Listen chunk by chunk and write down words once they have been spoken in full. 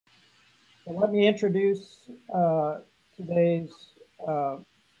So let me introduce today's uh,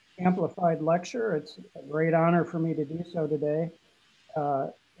 amplified lecture. It's a great honor for me to do so today. Uh,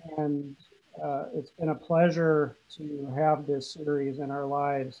 and it's been a pleasure to have this series in our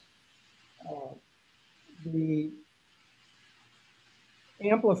lives. Uh, the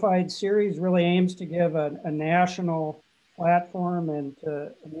amplified series really aims to give a national platform and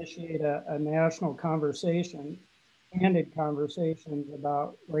to initiate a national conversation, candid conversations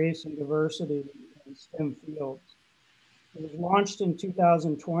about race and diversity in STEM fields. It was launched in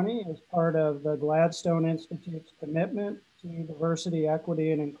 2020 as part of the Gladstone Institute's commitment to diversity,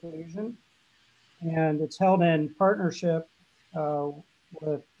 equity, and inclusion. And it's held in partnership uh,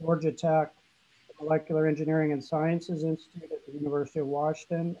 with Georgia Tech, the Molecular Engineering and Sciences Institute at the University of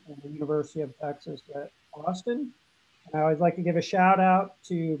Washington, and the University of Texas at Austin. And I would like to give a shout out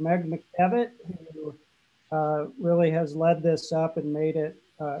to Meg McDevitt, who really has led this up and made it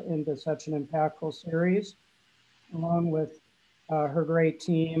into such an impactful series, along with her great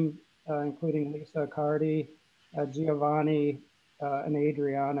team, including Lisa Cardi, Giovanni, and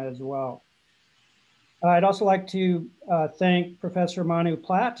Adriana as well. I'd also like to thank Professor Manu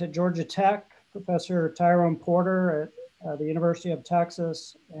Platt at Georgia Tech, Professor Tyrone Porter at the University of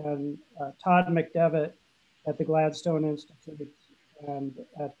Texas, and Todd McDevitt at the Gladstone Institute and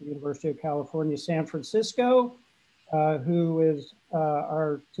at the University of California, San Francisco, who is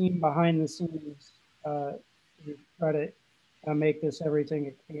our team behind the scenes to try to make this everything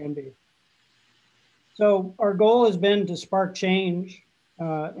it can be. So our goal has been to spark change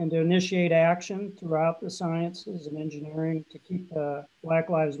and to initiate action throughout the sciences and engineering to keep the Black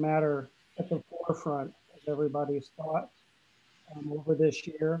Lives Matter at the forefront of everybody's thoughts over this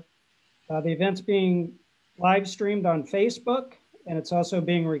year. The event's being live streamed on Facebook, and it's also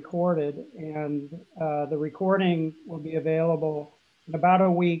being recorded. And the recording will be available in about a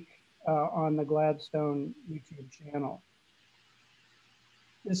week on the Gladstone YouTube channel.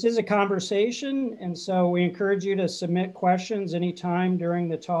 This is a conversation, and so we encourage you to submit questions anytime during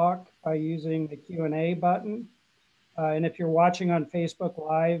the talk by using the Q&A button. And if you're watching on Facebook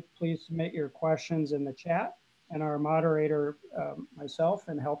Live, please submit your questions in the chat, and our moderator, myself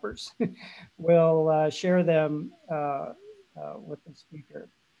and helpers, will share them with the speaker.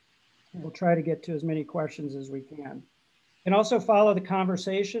 And we'll try to get to as many questions as we can. You can also follow the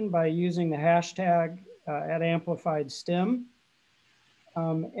conversation by using the hashtag @AmplifiedSTEM.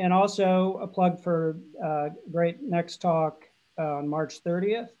 And also a plug for great next talk on March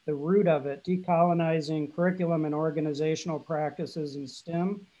 30th, The Root of It, Decolonizing Curriculum and Organizational Practices in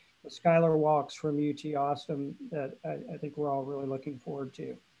STEM, with Skylar Walks from UT Austin, that I think we're all really looking forward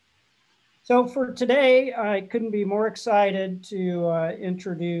to. So for today, I couldn't be more excited to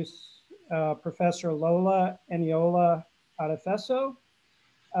introduce Professor Lola Eniola-Adefeso,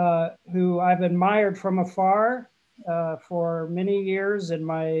 who I've admired from afar for many years in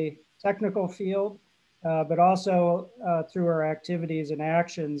my technical field, but also through her activities and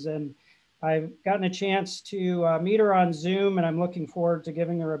actions. And I've gotten a chance to meet her on Zoom, and I'm looking forward to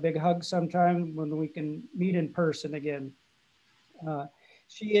giving her a big hug sometime when we can meet in person again.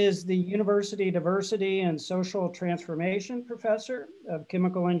 She is the University Diversity and Social Transformation Professor of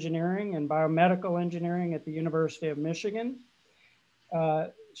Chemical Engineering and Biomedical Engineering at the University of Michigan.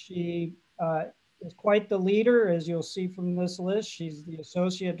 She is quite the leader, as you'll see from this list. She's the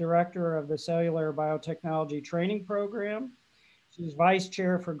Associate Director of the Cellular Biotechnology Training Program. She's Vice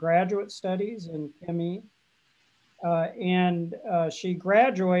Chair for Graduate Studies in ChemE. And she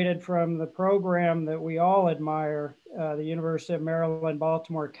graduated from the program that we all admire, the University of Maryland,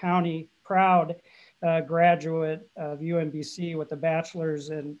 Baltimore County, proud graduate of UMBC with a bachelor's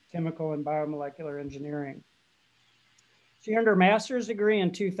in chemical and biomolecular engineering. She earned her master's degree in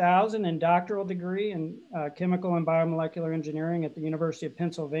 2000 and doctoral degree in chemical and biomolecular engineering at the University of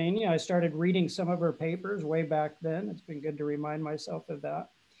Pennsylvania. I started reading some of her papers way back then. It's been good to remind myself of that.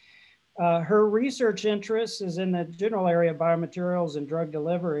 Her research interest is in the general area of biomaterials and drug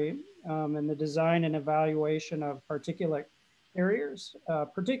delivery and the design and evaluation of particulate carriers,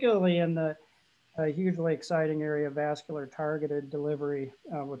 particularly in the hugely exciting area of vascular targeted delivery,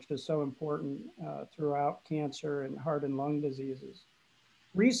 which is so important throughout cancer and heart and lung diseases.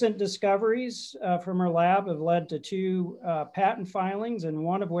 Recent discoveries from her lab have led to 2 patent filings, and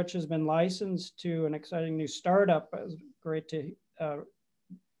one of which has been licensed to an exciting new startup. It was great to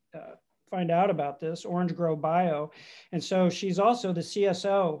find out about this, Orange Grow Bio. And so she's also the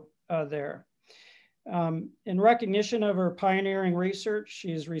CSO there. In recognition of her pioneering research,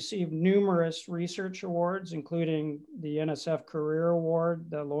 she's received numerous research awards, including the NSF Career Award,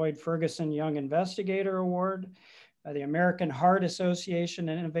 the Lloyd Ferguson Young Investigator Award, the American Heart Association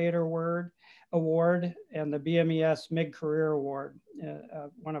Innovator Award, and the BMES Mid-Career Award,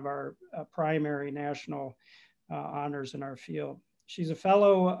 one of our primary national honors in our field. She's a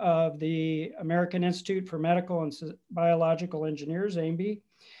fellow of the American Institute for Medical and Biological Engineers, AMBE,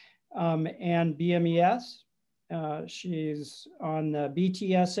 and BMES. She's on the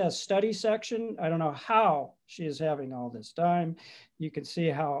BTSS study section. I don't know how she is having all this time. You can see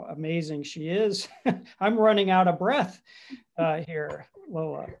how amazing she is. I'm running out of breath here,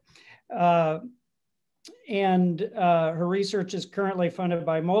 Lola. And her research is currently funded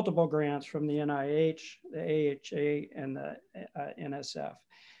by multiple grants from the NIH, the AHA, and the NSF.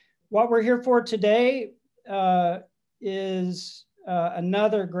 What we're here for today is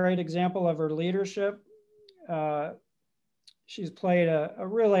another great example of her leadership. She's played a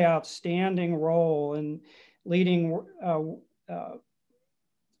really outstanding role in leading, I'd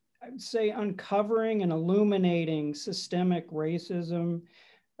say, uncovering and illuminating systemic racism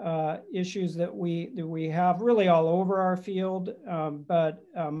issues that we have really all over our field, but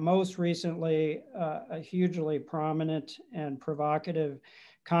most recently, a hugely prominent and provocative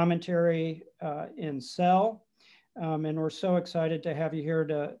commentary in Cell. And we're so excited to have you here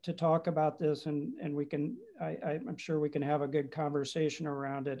to talk about this, and I'm sure we can have a good conversation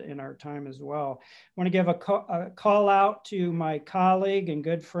around it in our time as well. I want to give a call out to my colleague and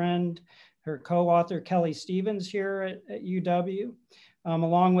good friend, her co-author Kelly Stevens here at UW,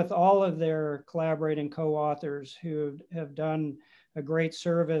 along with all of their collaborating co-authors who have done a great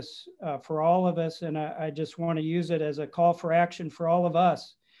service for all of us. And I just want to use it as a call for action for all of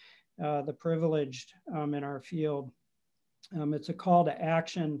us, the privileged in our field. It's a call to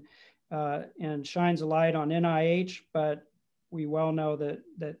action and shines a light on NIH, but we well know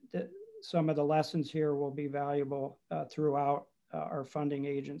that some of the lessons here will be valuable throughout our funding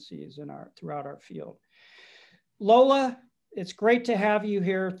agencies and throughout our field. Lola, it's great to have you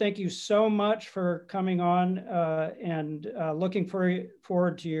here. Thank you so much for coming on and looking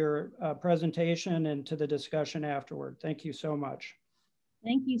forward to your presentation and to the discussion afterward. Thank you so much.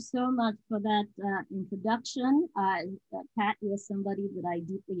 Thank you so much for that introduction. Pat is somebody that I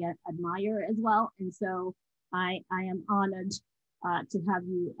deeply admire as well. And so I am honored to have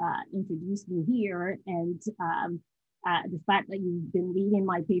you introduce me here. And the fact that you've been reading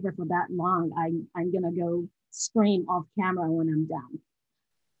my paper for that long, I'm gonna go scream off camera when I'm done.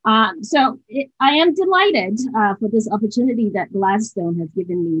 I am delighted for this opportunity that Gladstone has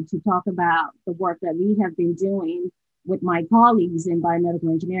given me to talk about the work that we have been doing with my colleagues in biomedical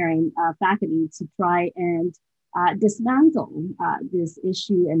engineering faculty to try and dismantle this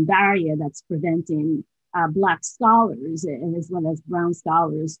issue and barrier that's preventing Black scholars and as well as Brown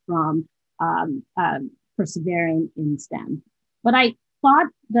scholars from persevering in STEM. But I thought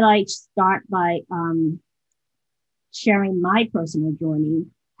that I'd start by sharing my personal journey.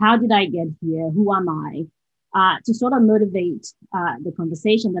 How did I get here? Who am I? To sort of motivate the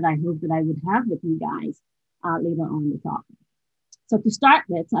conversation that I hope that I would have with you guys later on in the talk. So to start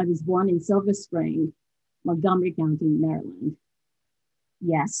with, I was born in Silver Spring, Montgomery County, Maryland.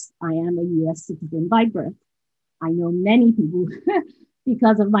 Yes, I am a US citizen by birth. I know many people,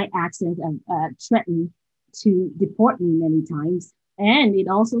 because of my accent, have threatened to deport me many times. And it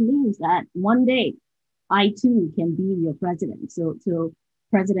also means that one day I too can be your president. So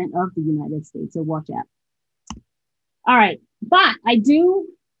president of the United States, so watch out. All right, but I do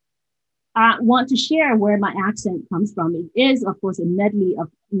want to share where my accent comes from. It is, of course, a medley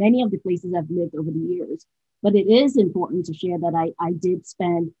of many of the places I've lived over the years, but it is important to share that I did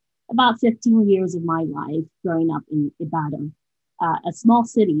spend about 15 years of my life growing up in Ibadan, a small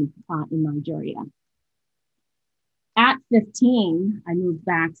city in Nigeria. At 15, I moved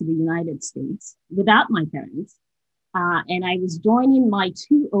back to the United States without my parents, and I was joining my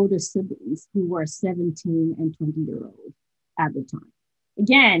two older siblings who were 17 and 20-year-old at the time.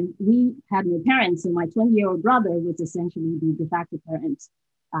 Again, we had no parents, so my 20-year-old brother was essentially the de facto parent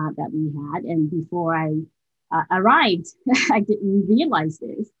that we had. And before I arrived, I didn't realize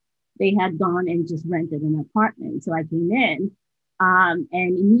this. They had gone and just rented an apartment. So I came in and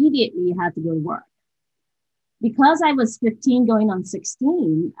immediately had to go to work. Because I was 15 going on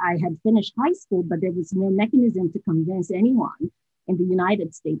 16, I had finished high school, but there was no mechanism to convince anyone in the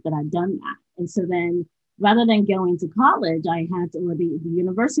United States that I'd done that. And so then rather than going to college, I had to, or the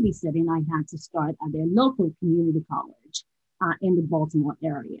university setting, I had to start at their local community college in the Baltimore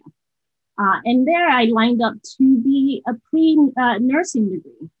area. And there I lined up to be a pre-nursing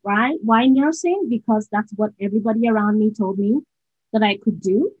degree, right? Why nursing? Because that's what everybody around me told me that I could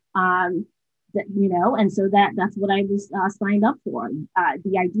do. And so that's what I was signed up for.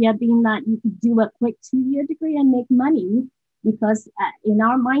 The idea being that you could do a quick 2-year degree and make money, because in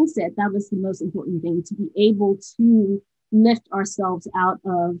our mindset, that was the most important thing, to be able to lift ourselves out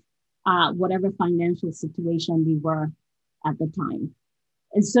of whatever financial situation we were at the time.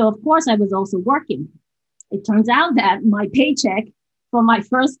 And so, of course, I was also working. It turns out that my paycheck from my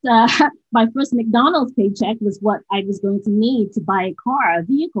first McDonald's paycheck was what I was going to need to buy a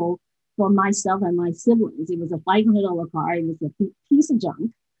vehicle for myself and my siblings. It was a $500 car. It was a piece of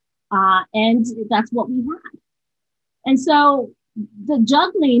junk. And that's what we had. And so the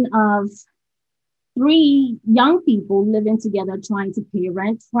juggling of 3 young people living together, trying to pay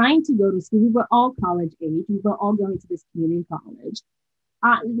rent, trying to go to school. We were all college age. We were all going to this community college.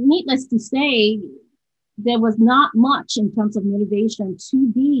 Needless to say, there was not much in terms of motivation to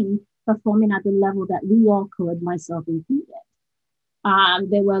be performing at the level that we all could, myself included.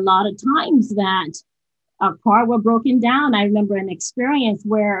 There were a lot of times that a car were broken down. I remember an experience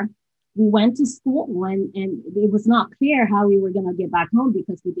where we went to school and it was not clear how we were going to get back home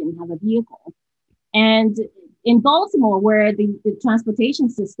because we didn't have a vehicle. And in Baltimore, where the transportation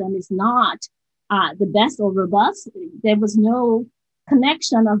system is not the best or robust, there was no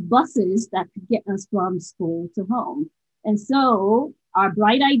connection of buses that could get us from school to home. And so our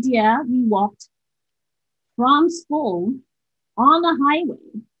bright idea, we walked from school on the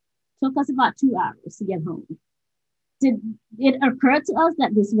highway. Took us about 2 hours to get home. Did it occur to us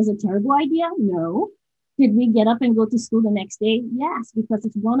that this was a terrible idea? No. Did we get up and go to school the next day? Yes, because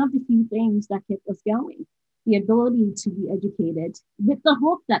it's one of the few things that kept us going. The ability to be educated with the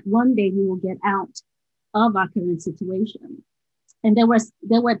hope that one day we will get out of our current situation. And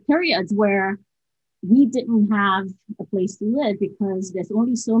there were periods where we didn't have a place to live because there's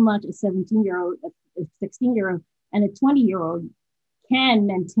only so much a 17-year-old, a 16-year-old, and a 20-year-old can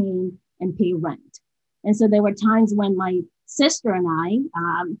maintain and pay rent. And so there were times when my sister and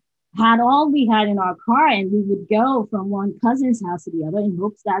I had all we had in our car, and we would go from one cousin's house to the other in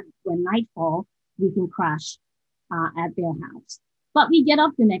hopes that when nightfall, we can crash at their house. But we get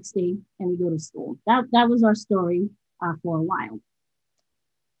up the next day and we go to school. That was our story for a while.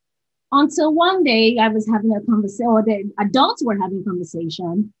 Until one day I was having a conversation, or the adults were having a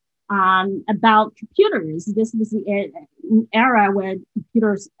conversation about computers. This was the era where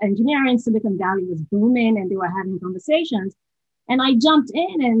computers engineering, Silicon Valley was booming, and they were having conversations. And I jumped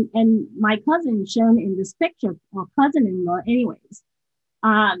in, and my cousin, shown in this picture, or cousin-in-law anyways,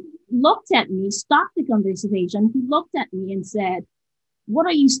 looked at me, stopped the conversation. He looked at me and said, "What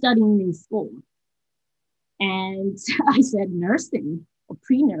are you studying in school?" And I said, "Nursing or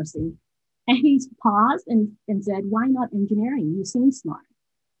pre-nursing." And he paused and said, "Why not engineering? You seem smart."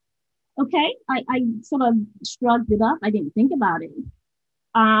 Okay, I sort of shrugged it up. I didn't think about it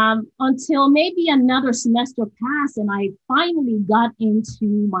until maybe another semester passed, and I finally got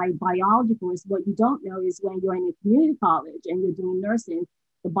into my biology course. What you don't know is when you're in a community college and you're doing nursing,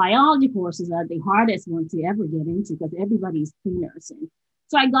 the biology courses are the hardest ones to ever get into because everybody's pre-nursing.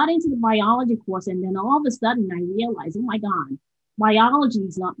 So I got into the biology course, and then all of a sudden I realized, oh my God, biology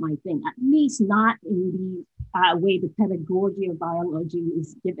is not my thing, at least not in the way the pedagogy of biology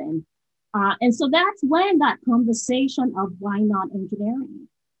is given. And so that's when that conversation of why not engineering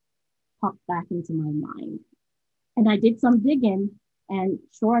popped back into my mind. And I did some digging, and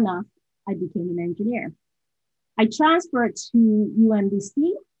sure enough, I became an engineer. I transferred to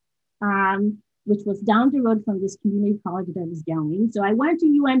UMBC, which was down the road from this community college that I was going. So I went to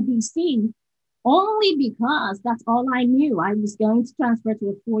UMBC only because that's all I knew. I was going to transfer to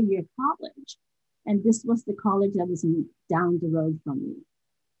a 4-year college, and this was the college that was down the road from me.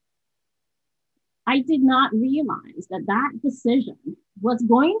 I did not realize that that decision was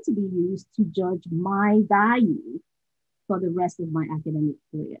going to be used to judge my value for the rest of my academic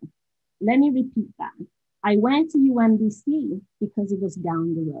career. Let me repeat that. I went to UMBC because it was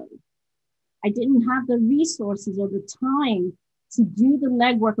down the road. I didn't have the resources or the time to do the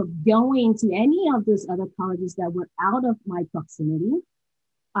legwork of going to any of those other colleges that were out of my proximity.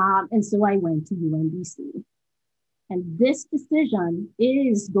 And so I went to UMBC. And this decision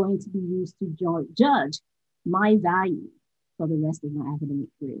is going to be used to judge my value for the rest of my academic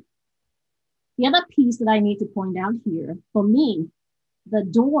career. The other piece that I need to point out here, for me, the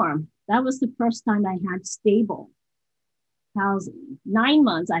dorm, that was the first time I had stable housing. 9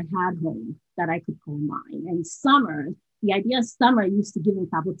 months I had home that I could call mine. And summer, the idea of summer used to give me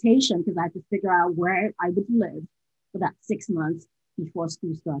palpitation because I had to figure out where I would live for that 6 months before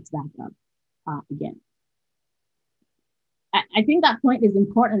school starts back up again. I think that point is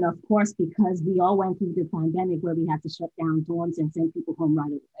important, of course, because we all went through the pandemic where we had to shut down dorms and send people home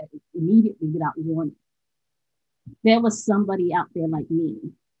right immediately without warning. There was somebody out there like me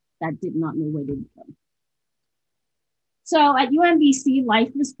that did not know where to go. So at UMBC,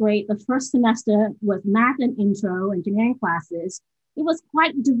 life was great. The first semester was math and intro engineering classes. It was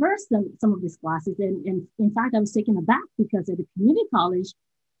quite diverse, some of these classes. And in fact, I was taken aback because at the community college,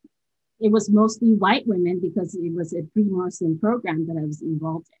 it was mostly white women because it was a pre-nursing program that I was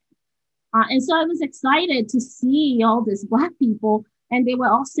involved in. And so I was excited to see all these Black people, and they were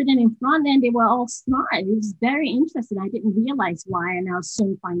all sitting in front and they were all smart. It was very interesting. I didn't realize why, and I'll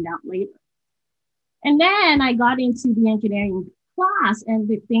soon find out later. And then I got into the engineering class and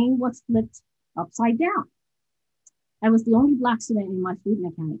the thing was flipped upside down. I was the only Black student in my fluid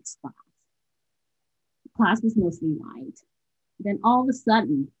mechanics class. The class was mostly white. Then all of a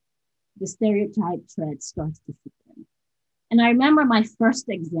sudden, the stereotype thread starts to slip in. And I remember my first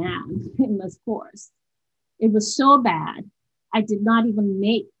exam in this course. It was so bad, I did not even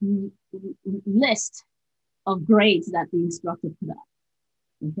make list of grades that the instructor put up.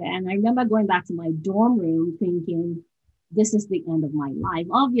 Okay, and I remember going back to my dorm room thinking, this is the end of my life.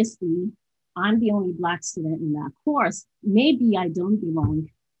 Obviously, I'm the only Black student in that course. Maybe I don't belong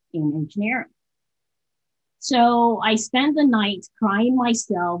in engineering. So I spent the night crying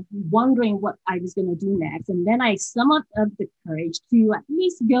myself, wondering what I was going to do next. And then I summoned up the courage to at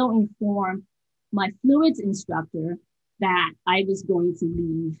least go inform my fluids instructor that I was going to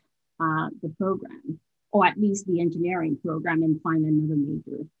leave the program, or at least the engineering program, and find another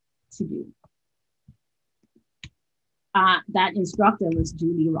major to do. That instructor was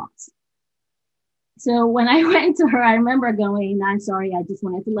Julie Ross. So when I went to her, I remember going, I'm sorry, I just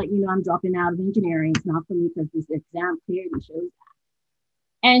wanted to let you know I'm dropping out of engineering. It's not for me because this exam clearly shows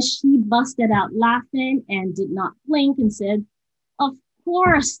that. And she busted out laughing and did not blink and said, of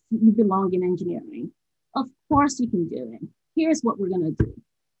course you belong in engineering. Of course you can do it. Here's what we're gonna do.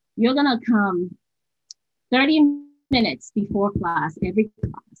 You're gonna come 30 minutes before class, every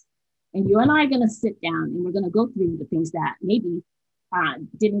class, and you and I are gonna sit down and we're gonna go through the things that maybe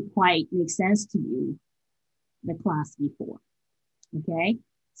didn't quite make sense to you the class before, okay?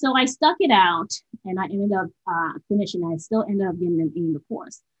 So I stuck it out and I ended up finishing. I still ended up getting in the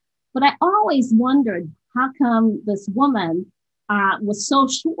course. But I always wondered how come this woman was so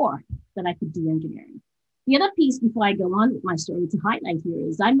sure that I could do engineering. The other piece before I go on with my story to highlight here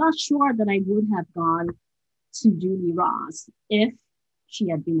is I'm not sure that I would have gone to Julie Ross if she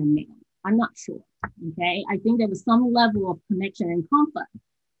had been a male. I'm not sure, okay? I think there was some level of connection and comfort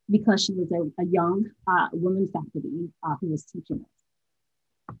because she was a young woman faculty who was teaching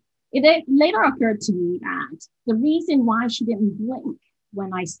us. It later occurred to me that the reason why she didn't blink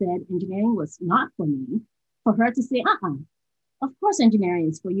when I said engineering was not for me, for her to say, of course engineering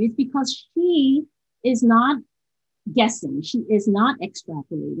is for you, is because she is not guessing. She is not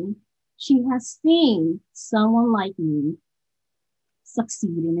extrapolating. She has seen someone like me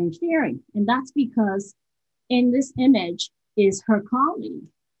succeed in engineering. And that's because in this image is her colleague,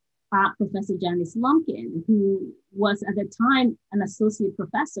 Professor Janice Lumpkin, who was at the time an associate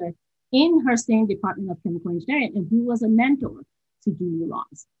professor in her same department of chemical engineering and who was a mentor to Julie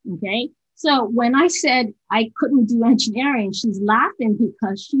Ross, okay? So when I said I couldn't do engineering, she's laughing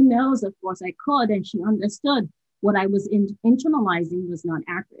because she knows, of course, I could, and she understood what I was internalizing was not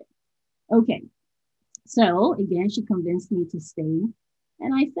accurate. Okay, so again, she convinced me to stay,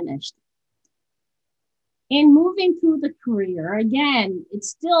 and I finished. In moving through the career, again, it's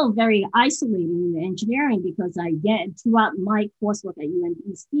still very isolating in engineering because throughout my coursework at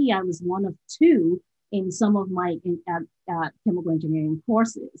UMBC, I was one of two in some of my chemical engineering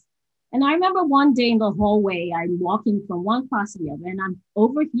courses. And I remember one day in the hallway, I'm walking from one class to the other, and I'm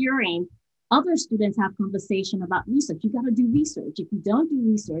overhearing other students have conversation about research. You got to do research. If you don't do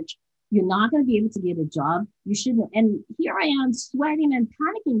research, you're not going to be able to get a job. You shouldn't. And here I am sweating and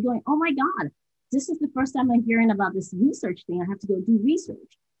panicking, going, oh my God, this is the first time I'm hearing about this research thing. I have to go do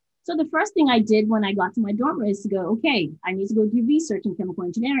research. So the first thing I did when I got to my dorm room is to go, okay, I need to go do research in chemical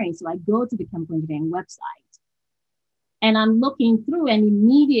engineering. So I go to the chemical engineering website. And I'm looking through, and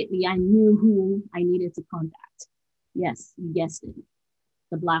immediately I knew who I needed to contact. Yes, you guessed it,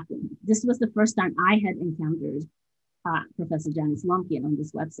 the Black woman. This was the first time I had encountered Professor Janice Lumpkin on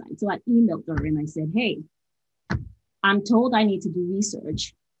this website. So I emailed her and I said, hey, I'm told I need to do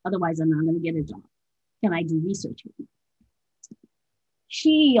research. Otherwise, I'm not going to get a job. Can I do research with you?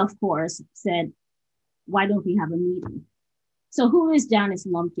 She, of course, said, why don't we have a meeting? So who is Janice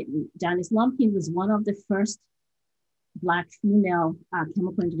Lumpkin? Janice Lumpkin was one of the first Black female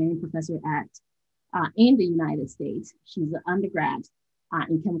chemical engineering professor at in the United States. She's an undergrad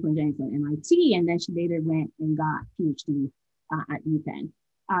in chemical engineering from MIT, and then she later went and got PhD at UPenn.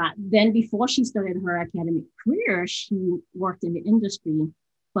 Then before she started her academic career, she worked in the industry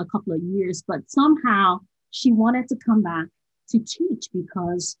for a couple of years, but somehow she wanted to come back to teach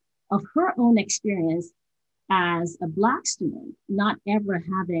because of her own experience as a Black student, not ever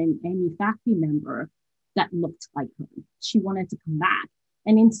having any faculty member that looked like her. She wanted to come back.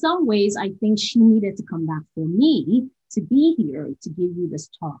 And in some ways, I think she needed to come back for me to be here to give you this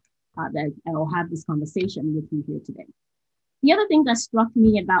talk, that I'll have this conversation with you here today. The other thing that struck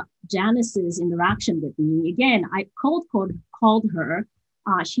me about Janice's interaction with me, again, I called her.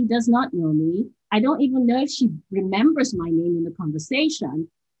 She does not know me. I don't even know if she remembers my name in the conversation.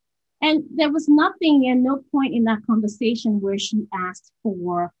 And there was nothing and no point in that conversation where she asked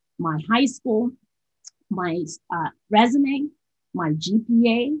for my high school, my resume, my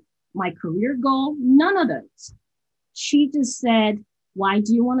GPA, my career goal, none of those. She just said, why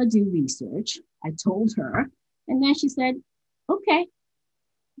do you want to do research? I told her. And then she said, okay,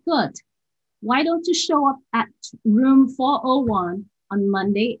 good. Why don't you show up at room 401 on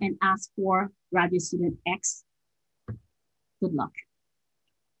Monday and ask for graduate student X? Good luck.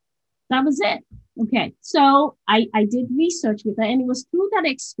 That was it. Okay, so I did research with her, and it was through that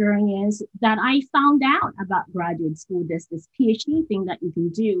experience that I found out about graduate school. There's this PhD thing that you can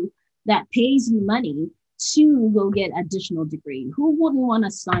do that pays you money to go get additional degree. Who wouldn't want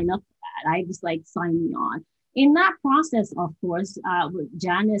to sign up for that? I just like, sign me on. In that process, of course,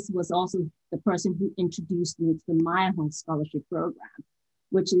 Janice was also the person who introduced me to the Meyerhoff Scholarship Program,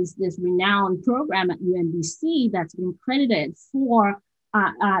 which is this renowned program at UMBC that's been credited for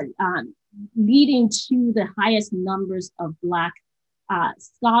leading to the highest numbers of Black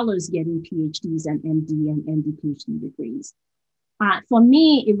scholars getting PhDs and MD and MD PhD degrees. For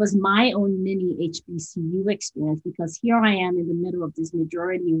me, it was my own mini HBCU experience because here I am in the middle of this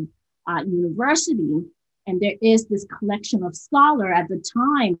majority university, and there is this collection of scholars. At the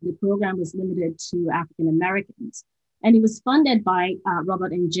time, the program was limited to African Americans, and it was funded by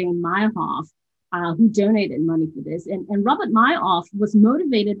Robert and Jane Meyerhoff, who donated money for this. And Robert Meyerhoff was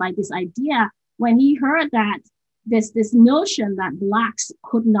motivated by this idea when he heard that there's this notion that Blacks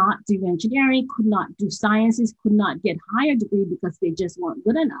could not do engineering, could not do sciences, could not get higher degree because they just weren't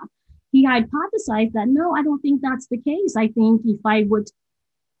good enough. He hypothesized that, no, I don't think that's the case. I think if I would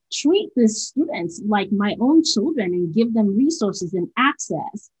treat these students like my own children and give them resources and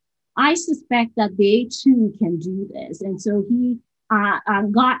access, I suspect that they too can do this. And so he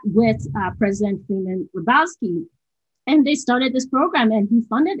got with President Freeman Hrabowski, and they started this program, and he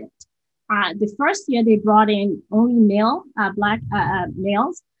funded it. The first year they brought in only Black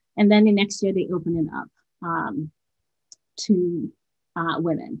males, and then the next year they opened it up to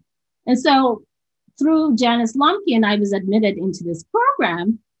women. And so through Janice Lumpkin, I was admitted into this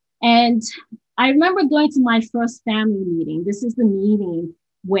program, and I remember going to my first family meeting. This is the meeting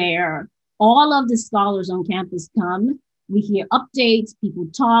where all of the scholars on campus come. We hear updates, people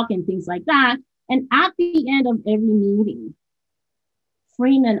talk and things like that. And at the end of every meeting,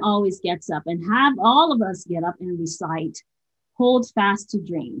 Freeman always gets up and have all of us get up and recite, hold fast to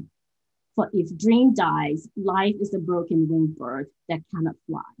dream. For if dream dies, life is a broken winged bird that cannot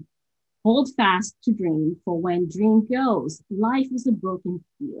fly. Hold fast to dream, for when dream goes, life is a broken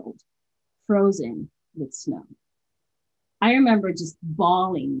field, frozen with snow. I remember just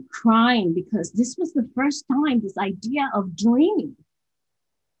bawling, crying, because this was the first time this idea of dreaming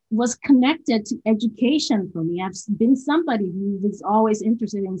was connected to education for me. I've been somebody who was always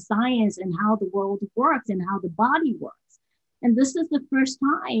interested in science and how the world works and how the body works. And this is the first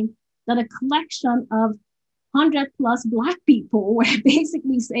time that a collection of 100+ Black people were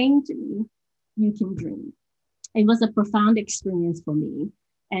basically saying to me, you can dream. It was a profound experience for me.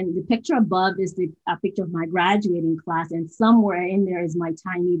 And the picture above is a picture of my graduating class. And somewhere in there is my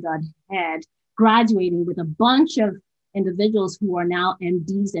tiny dot head graduating with a bunch of individuals who are now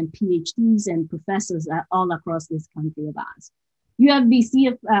MDs and PhDs and professors all across this country of ours.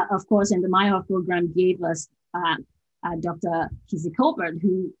 UMBC, of course, and the Meyerhoff program gave us Dr. Kizzy Colbert,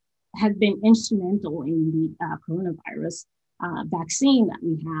 who had been instrumental in the coronavirus vaccine that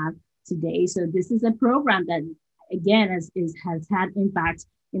we have today. So this is a program that, again, has had impact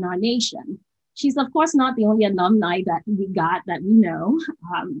in our nation. She's, of course, not the only alumni that we got that we know.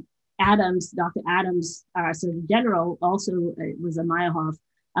 Dr. Adams, our Surgeon General, also was a Meyerhoff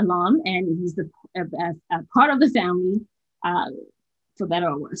alum, and he's a part of the family, for better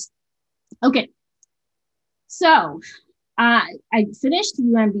or worse. Okay, so I finished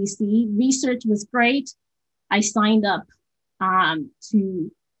UMBC. Research was great. I signed up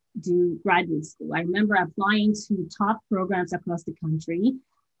to do graduate school. I remember applying to top programs across the country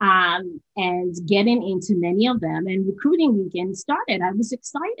and getting into many of them. And recruiting weekend started. I was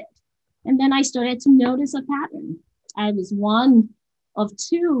excited. And then I started to notice a pattern. I was one of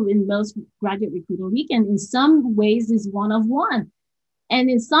two in most graduate recruiting weekend. In some ways, is one of one. And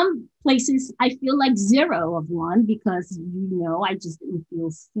in some places, I feel like 0 of 1 because, I just didn't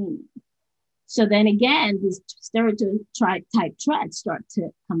feel seen. So then again, this stereotype threats start to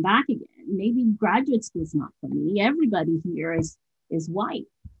come back again. Maybe graduate school is not for me. Everybody here is white,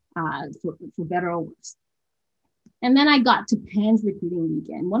 for better or worse. And then I got to Penn's recruiting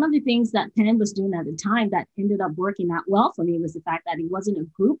weekend. One of the things that Penn was doing at the time that ended up working out well for me was the fact that it wasn't a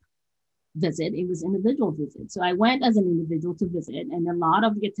group visit, it was individual visit. So I went as an individual to visit, and a lot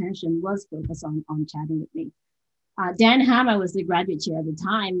of the attention was focused on chatting with me. Dan Hammer was the graduate chair at the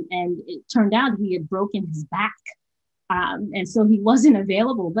time, and it turned out he had broken his back. And so he wasn't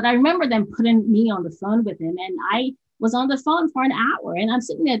available. But I remember them putting me on the phone with him, and I was on the phone for an hour. And I'm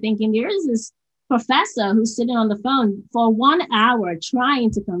sitting there thinking, there is this professor who's sitting on the phone for 1 hour trying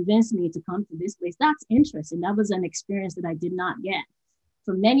to convince me to come to this place. That's interesting. That was an experience that I did not get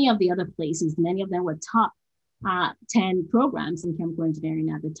from many of the other places. Many of them were top 10 programs in chemical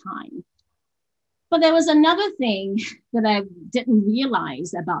engineering at the time. But there was another thing that I didn't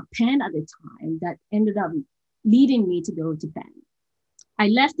realize about Penn at the time that ended up leading me to go to Penn. I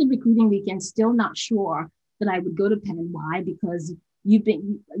left the recruiting weekend still not sure that I would go to Penn. Why? Because you've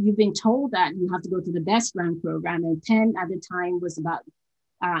been told that you have to go to the best ranked program, and Penn at the time was about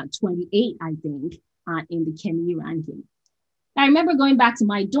 28, I think, in the ChemE ranking. I remember going back to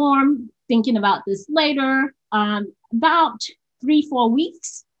my dorm, thinking about this later. About 3-4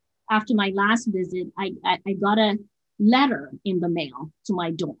 weeks after my last visit, I got a letter in the mail to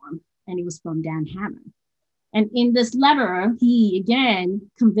my dorm, and it was from Dan Hammer. And in this letter, he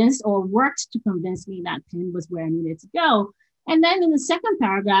again convinced or worked to convince me that Penn was where I needed to go. And then in the second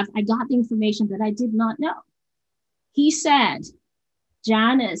paragraph, I got the information that I did not know. He said,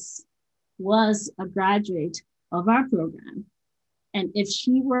 Janice was a graduate of our program. And if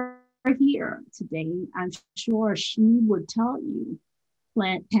she were here today, I'm sure she would tell you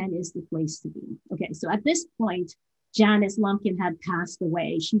Penn is the place to be. Okay, so at this point, Janice Lumpkin had passed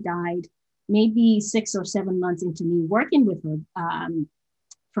away. She died maybe 6 or 7 months into me working with her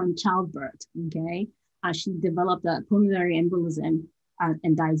from childbirth, okay? She developed a pulmonary embolism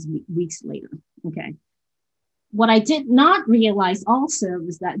and died weeks later, okay? What I did not realize also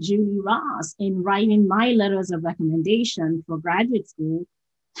was that Julie Ross, in writing my letters of recommendation for graduate school,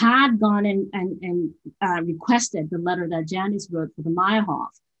 had gone and requested the letter that Janice wrote for the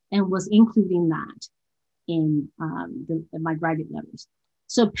Meyerhoff and was including that in my graduate letters.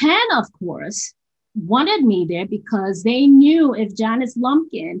 So Penn, of course, wanted me there because they knew if Janice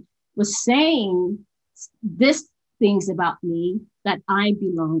Lumpkin was saying these things about me, that I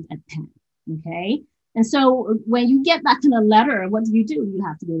belonged at Penn, okay? And so when you get that kind of letter, what do? You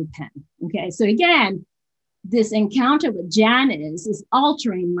have to go to Penn, okay? So again, this encounter with Janice is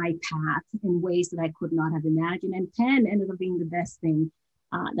altering my path in ways that I could not have imagined. And Penn ended up being the best thing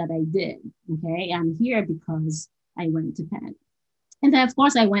that I did, okay? I'm here because I went to Penn. And then, of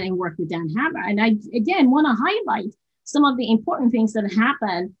course, I went and worked with Dan Hammer. And I, again, want to highlight some of the important things that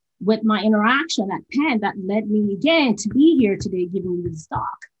happened with my interaction at Penn that led me, again, to be here today giving you the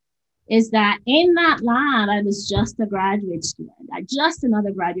talk. Is that in that lab, I was just a graduate student, just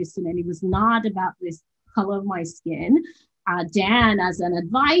another graduate student. It was not about this color of my skin. Dan, as an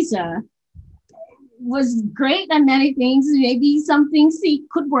advisor, was great at many things. Maybe some things he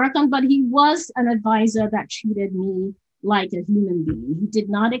could work on, but he was an advisor that treated me like a human being. He did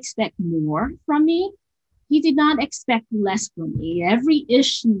not expect more from me. He did not expect less from me. Every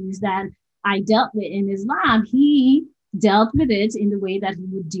issue that I dealt with in his lab, he dealt with it in the way that he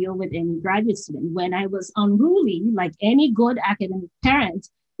would deal with any graduate student. When I was unruly, like any good academic parent,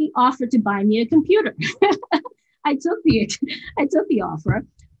 he offered to buy me a computer. I took the offer.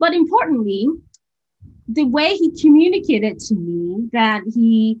 But importantly, the way he communicated to me that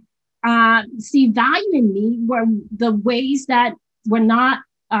he see value in me were the ways that were not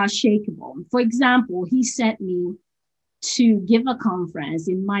shakable. For example, he sent me to give a conference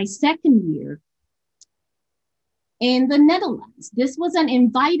in my second year in the Netherlands. This was an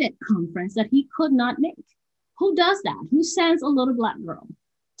invited conference that he could not make. Who does that? Who sends a little black girl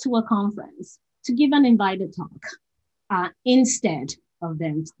to a conference to give an invited talk instead of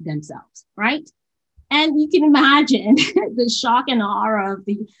themselves, right? And you can imagine the shock and awe of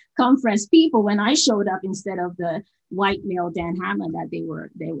the conference people when I showed up instead of the white male Dan Hammer that they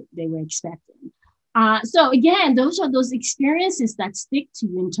were expecting. So again, those are those experiences that stick to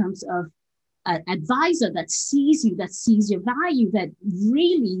you in terms of an advisor that sees you, that sees your value, that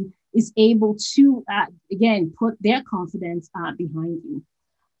really is able to, again, put their confidence behind you.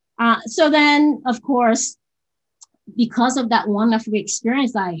 So then, of course, because of that wonderful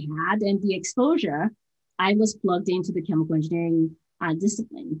experience I had and the exposure, I was plugged into the chemical engineering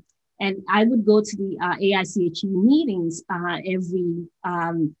discipline. And I would go to the AICHE meetings every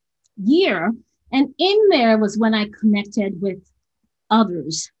year. And in there was when I connected with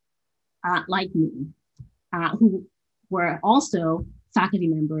others like me who were also faculty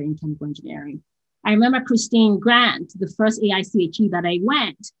member in chemical engineering. I remember Christine Grant, the first AICHE that I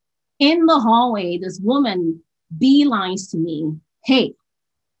went, in the hallway, this woman beelines to me, "Hey,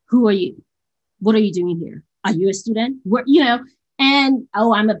 who are you? What are you doing here? Are you a student? Where, and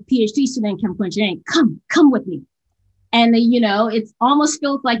oh, I'm a PhD student in chemical engineering. Come with me." And it almost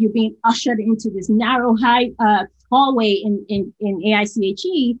feels like you're being ushered into this narrow hallway in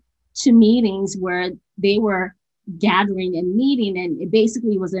AICHE to meetings where they were gathering and meeting, and it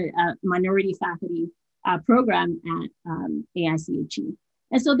basically was a minority faculty program at AICHE.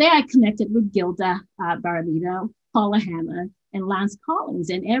 And so there I connected with Gilda Barabito, Paula Hammer, and Lance Collins.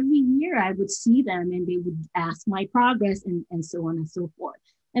 And every year I would see them and they would ask my progress and so on and so forth.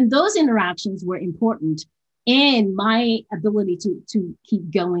 And those interactions were important in my ability to keep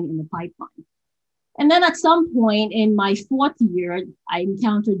going in the pipeline. And then at some point in my fourth year, I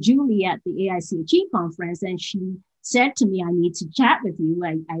encountered Julie at the AICHE conference, and she said to me, "I need to chat with you."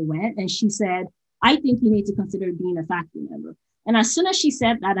 I went, and she said, "I think you need to consider being a faculty member." And as soon as she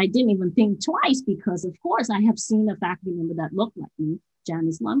said that, I didn't even think twice because, of course, I have seen a faculty member that looked like me,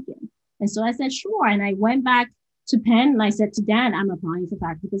 Janice Lumpkin. And so I said, sure. And I went back to Penn and I said to Dan, "I'm applying for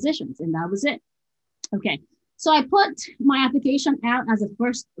faculty positions." And that was it. Okay. So I put my application out as a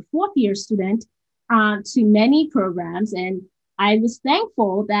fourth year student to many programs. And I was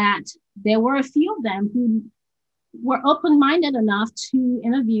thankful that there were a few of them who were open-minded enough to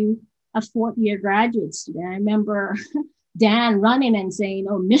interview a fourth year graduate student. I remember Dan running and saying,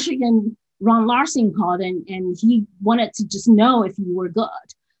 "Oh, Michigan, Ron Larson called and he wanted to just know if you were good."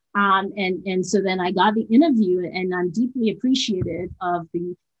 And so then I got the interview, and I'm deeply appreciative of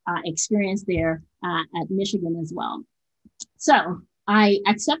the experience there at Michigan as well. So I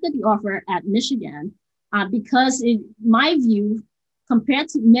accepted the offer at Michigan because in my view, compared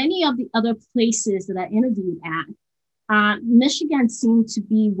to many of the other places that I interviewed at, Michigan seemed to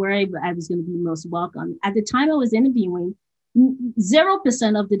be where I was going to be most welcome. At the time I was interviewing,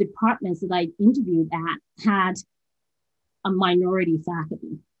 0% of the departments that I interviewed at had a minority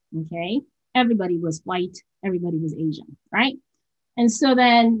faculty, okay? Everybody was white, everybody was Asian, right? And so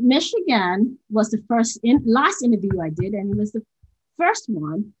then Michigan was the last interview I did, and it was the first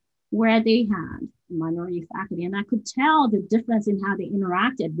one where they had minority faculty. And I could tell the difference in how they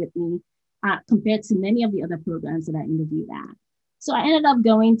interacted with me compared to many of the other programs that I interviewed at. So I ended up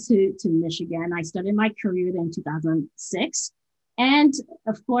going to Michigan. I started my career in 2006. And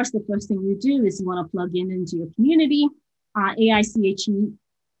of course, the first thing you do is you want to plug into your community. AICHE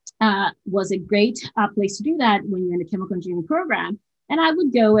was a great place to do that when you're in the chemical engineering program. And I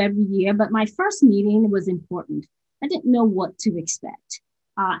would go every year, but my first meeting was important. I didn't know what to expect.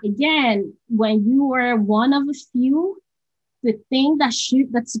 Again, when you are one of a few, the thing that's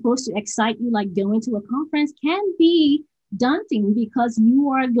supposed to excite you, like going to a conference, can be daunting because you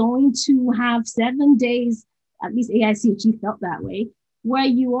are going to have 7 days, at least AICHE felt that way, where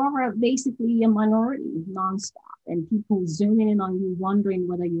you are basically a minority nonstop, and people zooming in on you, wondering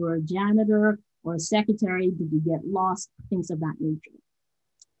whether you're a janitor or a secretary, did you get lost, things of that nature.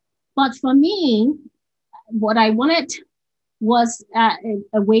 But for me, what I wanted was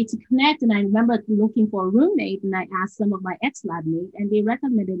a way to connect. And I remember looking for a roommate, and I asked some of my ex-lab mates, and they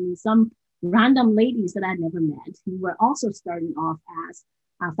recommended me some random ladies that I'd never met who were also starting off as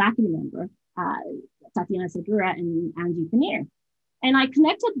a faculty member, Tatiana Segura and Angie Paneer. And I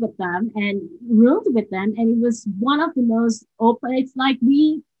connected with them and roomed with them. And it was one of the most open, it's like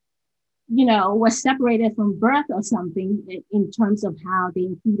we, were separated from birth or something in terms of how they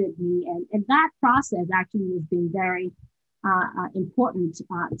included me. And that process actually has been very important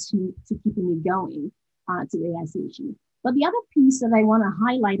to keeping me going to AICHE. But the other piece that I want to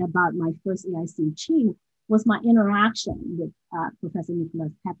highlight about my first AICHE was my interaction with Professor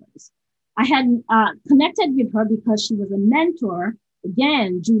Nicholas Peppers. I had connected with her because she was a mentor.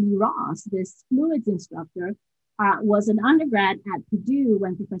 Again, Julie Ross, this fluids instructor, was an undergrad at Purdue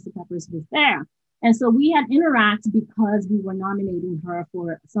when Professor Peppers was there. And so we had interacted because we were nominating her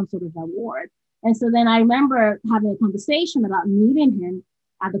for some sort of award. And so then I remember having a conversation about meeting him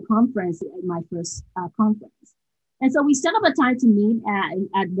at the conference, at my first conference. And so we set up a time to meet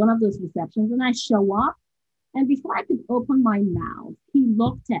at one of those receptions, and I show up. And before I could open my mouth, he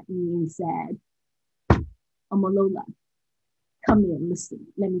looked at me and said, Lola, come here, listen,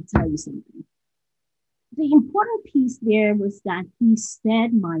 let me tell you something. The important piece there was that he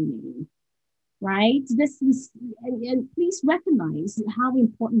said my name, right? This is, and please recognize how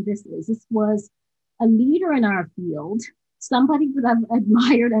important this is. This was a leader in our field, somebody that I've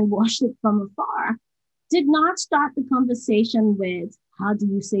admired and worshipped from afar, did not start the conversation with, how do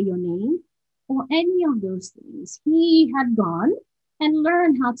you say your name? Or any of those things. He had gone and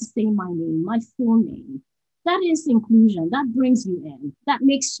learned how to say my name, my full name. That is inclusion. That brings you in. That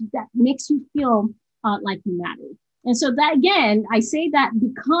makes you feel like you matter. And so that, again, I say that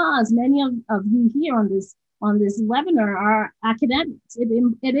because many of you here on this webinar are academics.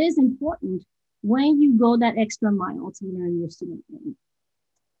 It is important when you go that extra mile to learn your student name.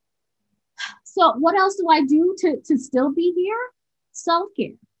 So what else do I do to still be here?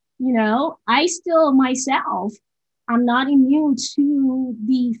 Self-care. You know, I still myself, I'm not immune to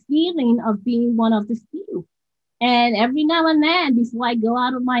the feeling of being one of the few. And every now and then, before I go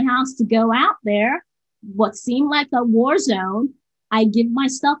out of my house to go out there, what seemed like a war zone, I give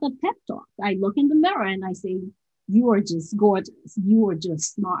myself a pep talk. I look in the mirror and I say, you are just gorgeous. You are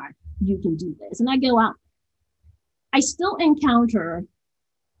just smart. You can do this. And I go out. I still encounter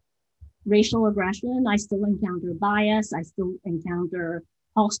racial aggression. I still encounter bias. I still encounter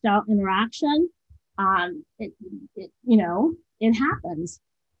hostile interaction. It happens.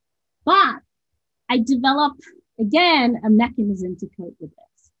 But I develop, again, a mechanism to cope with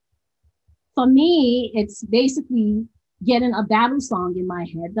this. For me, it's basically getting a battle song in my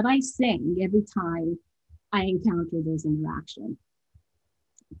head that I sing every time I encounter those interactions.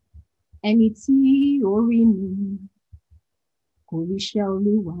 Eniti orini,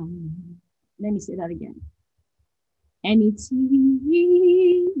 korishaluwa. Let me say that again.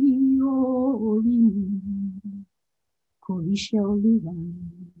 Eniti orini, korishaluwa.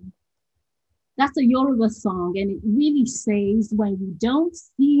 That's a Yoruba song, and it really says, when you don't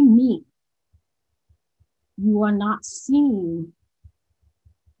see me, you are not seeing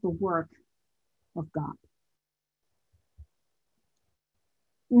the work of God.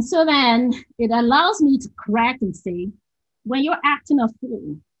 And so then it allows me to correct and say, when you're acting a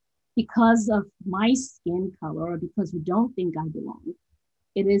fool because of my skin color or because you don't think I belong,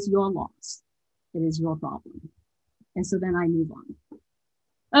 it is your loss. It is your problem. And so then I move on.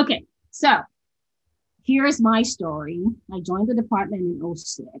 Okay, so here's my story. I joined the department in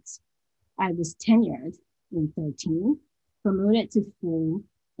 2006. I was tenured in 2013, promoted to full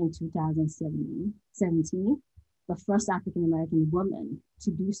in 2017, the first African-American woman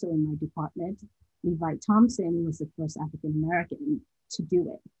to do so in my department. Levi Thompson was the first African-American to do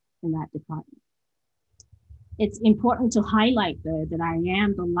it in that department. It's important to highlight, though, that I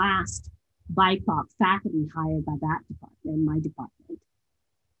am the last BIPOC faculty hired by that department, my department.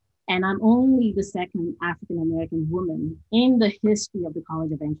 And I'm only the second African-American woman in the history of the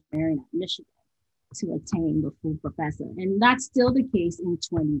College of Engineering at Michigan to attain the full professor. And that's still the case in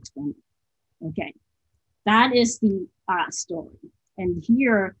 2020. Okay, that is the story. And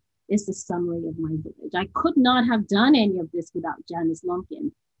here is the summary of my village. I could not have done any of this without Janice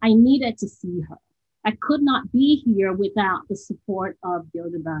Lumpkin. I needed to see her. I could not be here without the support of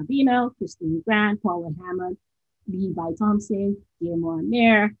Gilda Barabino, Christine Grant, Paula Hammond, Levi Thompson, Guillermo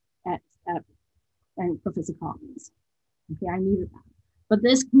Amir, and Professor Collins. Okay, I needed that. But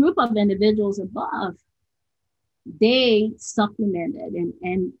this group of individuals above, they supplemented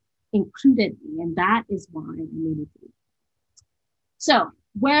and included me, and that is why I made it through. So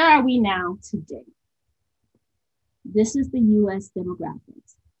where are we now today? This is the US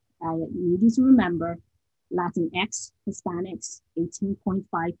demographics. I need you to remember Latinx, Hispanics,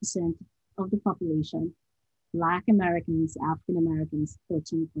 18.5% of the population, Black Americans, African Americans,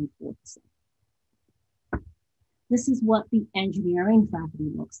 13.4%. This is what the engineering faculty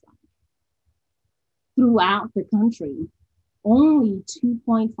looks like. Throughout the country, only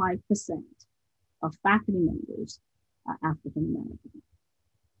 2.5% of faculty members are African American.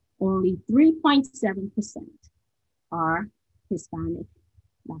 Only 3.7% are Hispanic,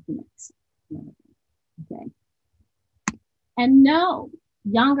 Latinx American, okay? And no,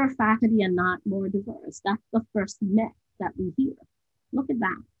 younger faculty are not more diverse. That's the first myth that we hear. Look at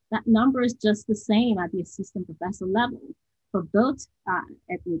that. That number is just the same at the assistant professor level for both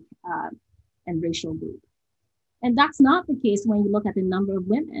ethnic and racial group. And that's not the case when you look at the number of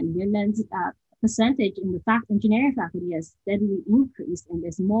women. Women's percentage in the engineering faculty has steadily increased, and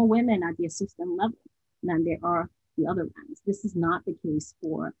there's more women at the assistant level than there are the other ranks. This is not the case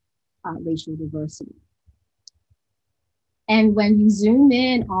for racial diversity. And when you zoom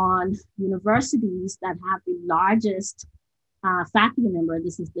in on universities that have the largest faculty member,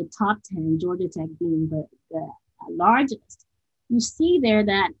 this is the top 10, Georgia Tech being the largest, you see there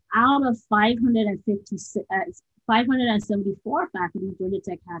that out of 574 faculty, Georgia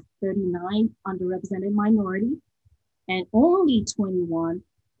Tech has 39 underrepresented minority and only 21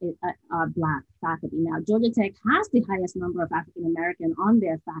 are Black faculty. Now, Georgia Tech has the highest number of African American on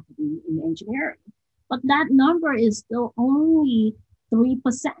their faculty in engineering, but that number is still only 3%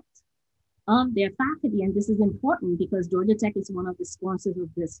 of their faculty. And this is important because Georgia Tech is one of the sponsors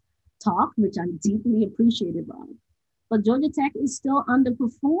of this talk, which I'm deeply appreciative of. But Georgia Tech is still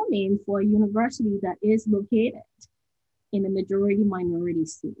underperforming for a university that is located in a majority minority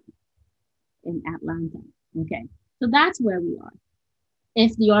city in Atlanta. Okay, so that's where we are.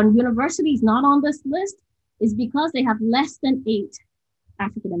 If your university is not on this list, it's because they have less than 8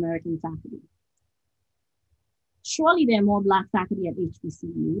 African American faculty. Surely there are more Black faculty at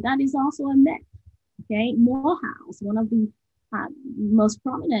HBCU. That is also a myth. Okay, Morehouse, one of the most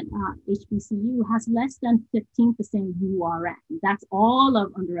prominent HBCU, has less than 15% URN. That's all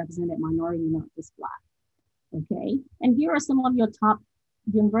of underrepresented minority, not just Black. Okay, and here are some of your top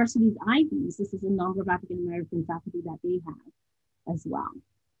universities, Ivies. This is a number of African American faculty that they have as well.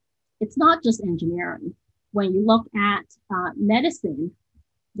 It's not just engineering. When you look at medicine,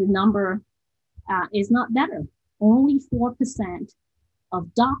 the number is not better. Only 4%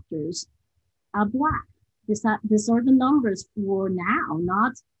 of doctors are Black. These are the numbers for now,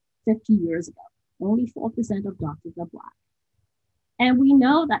 not 50 years ago. Only 4% of doctors are Black. And we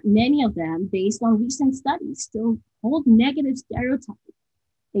know that many of them, based on recent studies, still hold negative stereotypes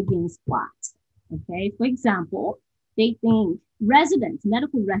against Blacks. Okay, for example, they think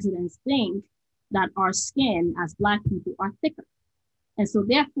medical residents think that our skin as Black people are thicker. And so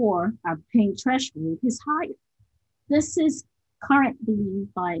therefore, our pain threshold is higher. This is current belief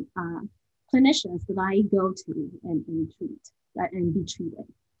by clinicians that I go to and treat and be treated.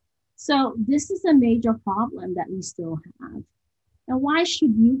 So this is a major problem that we still have. And why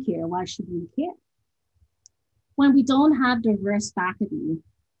should you care? Why should we care? When we don't have diverse faculty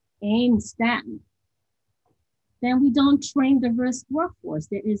in STEM, then we don't train diverse workforce.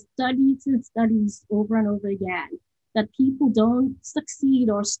 There is studies and studies over and over again that people don't succeed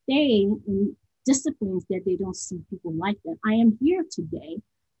or stay in disciplines that they don't see people like them. I am here today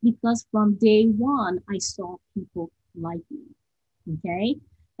because from day one, I saw people like me, okay?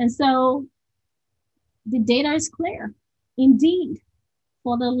 And so the data is clear. Indeed,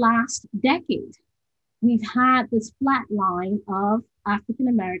 for the last decade, we've had this flat line of African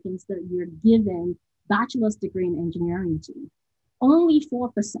Americans that you're given bachelor's degree in engineering to, only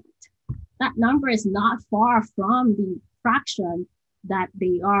 4%. That number is not far from the fraction that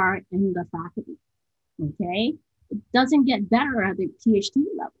they are in the faculty, okay? It doesn't get better at the PhD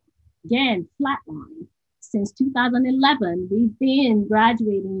level. Again, flat line. Since 2011, we've been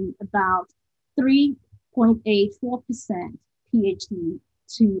graduating about 3.84% PhD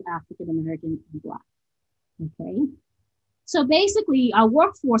to African American and Black, okay? So basically, our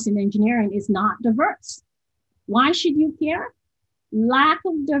workforce in engineering is not diverse. Why should you care? Lack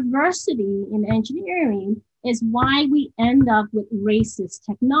of diversity in engineering is why we end up with racist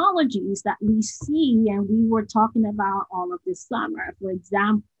technologies that we see, and we were talking about all of this summer. For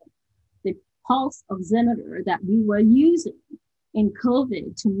example, the pulse oximeter that we were using in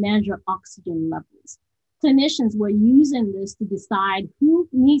COVID to measure oxygen levels. Clinicians were using this to decide who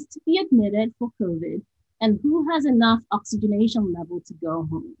needs to be admitted for COVID and who has enough oxygenation level to go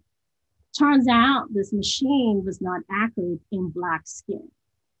home. Turns out this machine was not accurate in Black skin.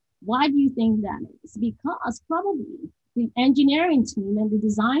 Why do you think that is? Because probably the engineering team and the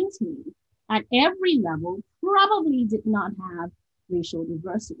design team at every level probably did not have racial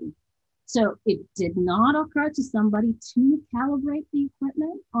diversity. So it did not occur to somebody to calibrate the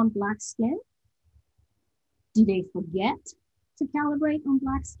equipment on Black skin. Did they forget to calibrate on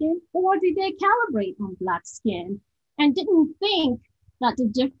Black skin? Or did they calibrate on Black skin and didn't think that the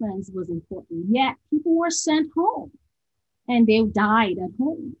difference was important? Yet people were sent home and they died at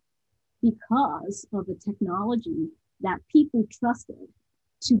home because of the technology that people trusted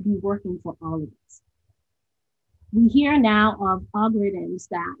to be working for all of us. We hear now of algorithms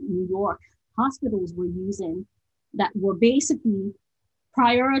that New York hospitals were using that were basically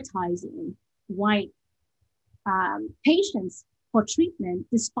prioritizing white patients for treatment,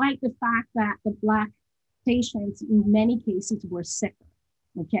 despite the fact that the Black patients in many cases were sicker,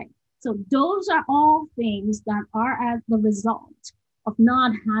 okay? So those are all things that are as the result of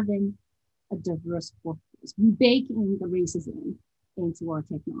not having a diverse workforce. workforce. We bake in the racism into our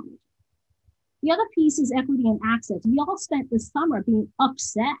technology. The other piece is equity and access. We all spent the summer being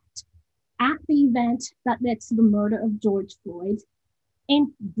upset at the event that led to the murder of George Floyd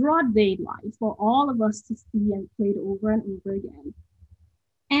in broad daylight for all of us to see and played over and over again.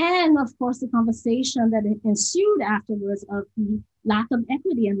 And of course, the conversation that ensued afterwards of the lack of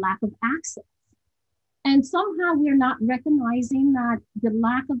equity and lack of access. And somehow we're not recognizing that the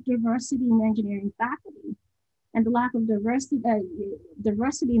lack of diversity in engineering faculty and the lack of diversity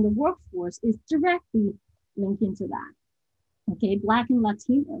in the workforce is directly linked into that. Okay, Black and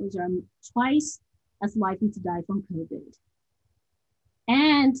Latinos are twice as likely to die from COVID.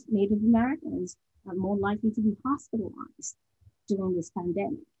 And Native Americans are more likely to be hospitalized during this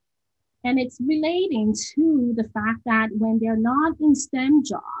pandemic. And it's relating to the fact that when they're not in STEM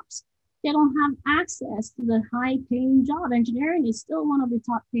jobs, they don't have access to the high-paying job. Engineering is still one of the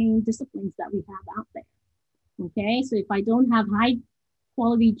top-paying disciplines that we have out there. Okay, so if I don't have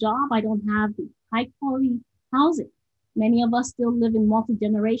high-quality job, I don't have the high-quality housing. Many of us still live in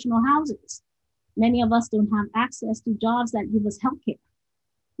multi-generational houses. Many of us don't have access to jobs that give us healthcare.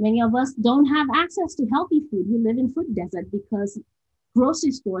 Many of us don't have access to healthy food. We live in food desert because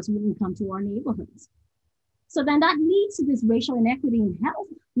grocery stores wouldn't come to our neighborhoods. So then that leads to this racial inequity in health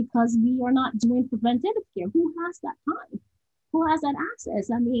because we are not doing preventative care. Who has that time? Who has that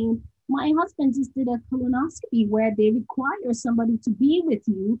access? I mean, my husband just did a colonoscopy where they require somebody to be with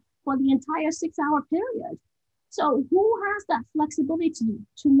you for the entire 6-hour period. So who has that flexibility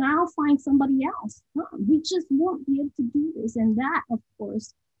to now find somebody else? No, we just won't be able to do this. And that, of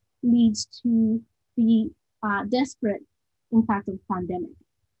course, leads to the desperate impact of the pandemic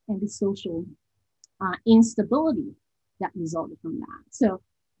and the social instability that resulted from that. So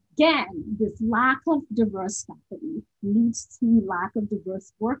again, this lack of diverse faculty leads to lack of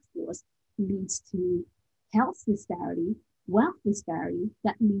diverse workforce, leads to health disparity, wealth disparity,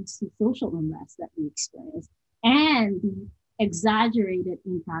 that leads to social unrest that we experience, and the exaggerated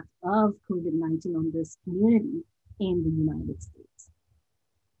impact of COVID-19 on this community in the United States.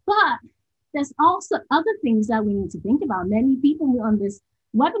 But there's also other things that we need to think about. Many people on this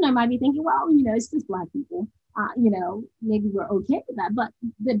webinar might be thinking, well, it's just Black people. Maybe we're okay with that. But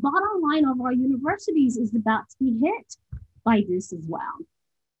the bottom line of our universities is about to be hit by this as well.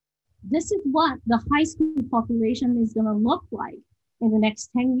 This is what the high school population is going to look like in the next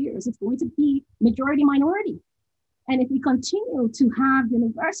 10 years. It's going to be majority minority. And if we continue to have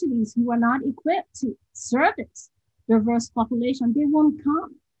universities who are not equipped to service diverse population, they won't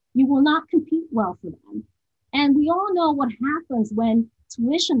come. You will not compete well for them. And we all know what happens when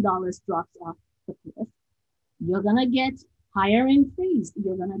tuition dollars drops off the cliff. You're going to get hiring freeze.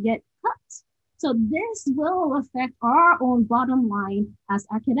 You're going to get cuts. So this will affect our own bottom line as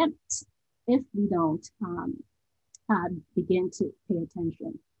academics if we don't begin to pay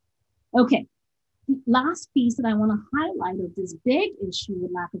attention. Okay, the last piece that I want to highlight of this big issue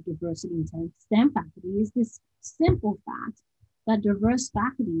with lack of diversity in STEM faculty is this simple fact that diverse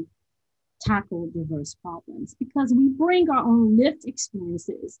faculty tackle diverse problems because we bring our own lived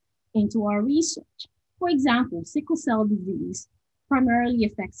experiences into our research. For example, sickle cell disease primarily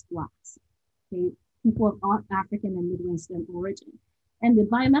affects Blacks, okay, people of African and Middle Eastern origin. And the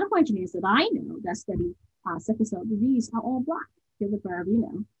biomedical engineers that I know that study sickle cell disease are all Black. Gilda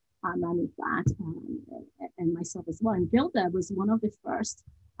Barabino, Manu Flat, and myself as well. And Gilda was one of the first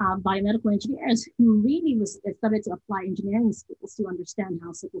biomedical engineers who really started to apply engineering skills to understand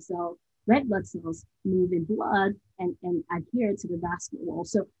how sickle cell red blood cells move in blood and adhere to the vascular wall.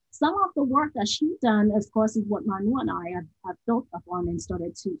 So some of the work that she's done, of course, is what Manu and I have built upon and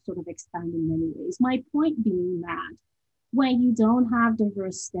started to sort of expand in many ways. My point being that when you don't have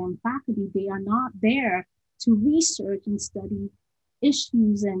diverse STEM faculty, they are not there to research and study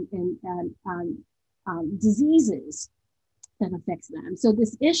issues and diseases that affects them. So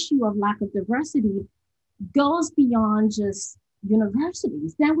this issue of lack of diversity goes beyond just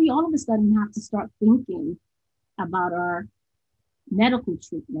universities. Then we all of a sudden have to start thinking about our medical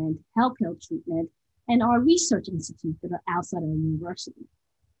treatment, healthcare treatment, and our research institutes that are outside our university.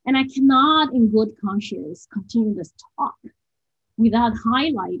 And I cannot in good conscience continue this talk without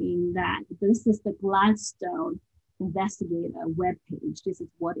highlighting that this is the Gladstone investigator webpage. This is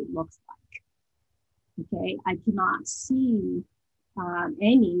what it looks like. Okay, I cannot see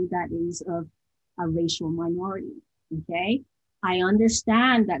any that is of a racial minority. Okay, I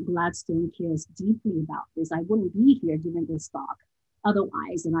understand that Gladstone cares deeply about this. I wouldn't be here giving this talk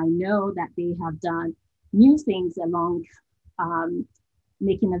otherwise. And I know that they have done new things along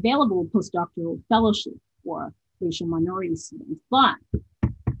making available postdoctoral fellowship for racial minority students. But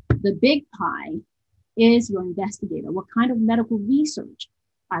the big pie is your investigator? What kind of medical research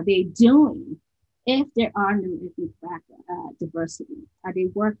are they doing? If there are no ethnic diversity, are they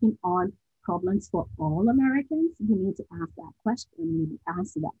working on problems for all Americans? You need to ask that question. You need to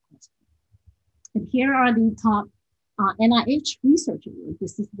answer that question. And here are the top NIH researchers.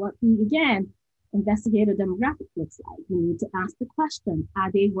 This is what the, again, investigator demographic looks like. You need to ask the question,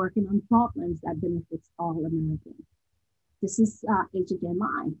 are they working on problems that benefits all Americans? This is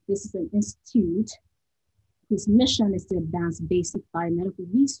HHMI. This is an institute whose mission is to advance basic biomedical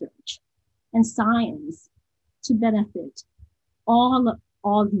research and science to benefit all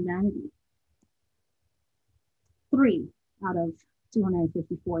humanity. 3 out of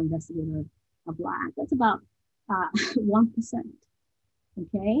 254 investigators are Black. That's about 1%.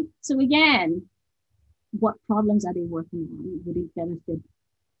 Okay, so again, what problems are they working on? Would it benefit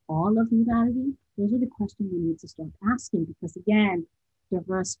all of humanity? Those are the questions we need to start asking, because again,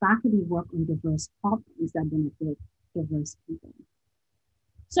 diverse faculty work on diverse problems that benefit diverse people.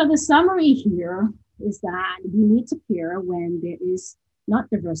 So the summary here is that we need to care when there is not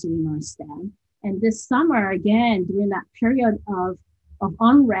diversity in our STEM. And this summer, again, during that period of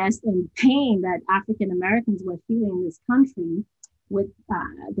unrest and pain that African Americans were feeling in this country with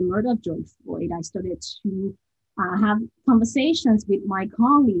the murder of George Floyd, I started to have conversations with my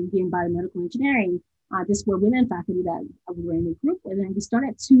colleague in biomedical engineering. This were women faculty that we were in a group with, and we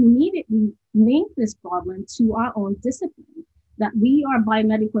started to immediately link this problem to our own discipline, that we are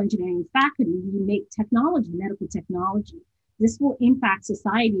biomedical engineering faculty, we make technology, medical technology. This will impact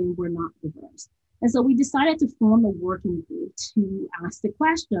society and we're not diverse. And so we decided to form a working group to ask the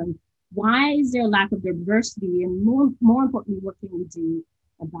question, why is there a lack of diversity? And more importantly, what can we do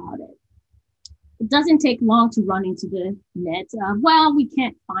about it? It doesn't take long to run into the net of, well, we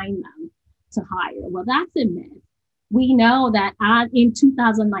can't find them to hire. Well, that's a myth. We know that in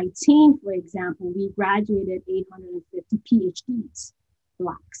 2019, for example, we graduated 850 PhDs,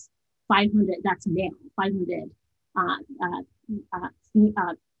 Blacks, 500, that's male, 500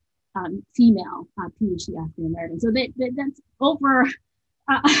 female PhD African American. So that's over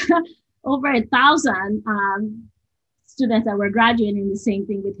over 1,000 students that were graduating, the same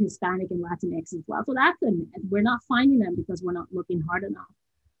thing with Hispanic and Latinx as well. So that's a myth. We're not finding them because we're not looking hard enough.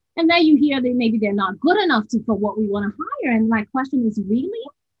 And then you hear that maybe they're not good enough for what we want to hire. And my question is, really?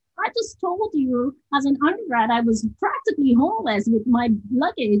 I just told you as an undergrad, I was practically homeless with my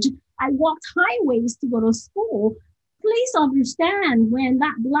luggage. I walked highways to go to school. Please understand, when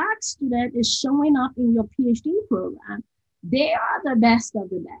that Black student is showing up in your PhD program, they are the best of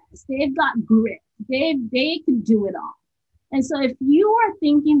the best. They've got grit. They can do it all. And so if you are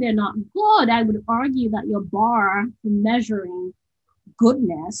thinking they're not good, I would argue that your bar for measuring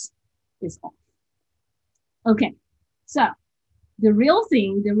goodness is off. Okay, so the real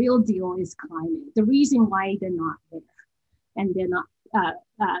thing, the real deal is climate. The reason why they're not there and they're not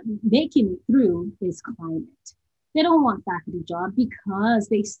making it through is climate. They don't want faculty job because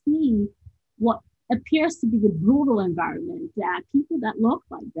they see what appears to be the brutal environment that people that look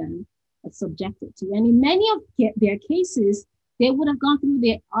like them are subjected to. And in many of their cases, they would have gone through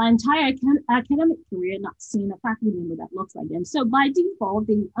their entire academic career not seeing a faculty member that looks like them. So by default,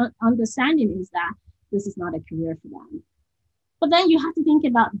 the understanding is that this is not a career for them. But then you have to think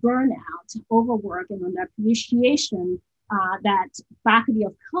about burnout, overwork, and underappreciation that faculty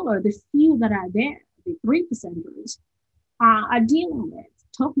of color, the few that are there, the 3%ers, are dealing with.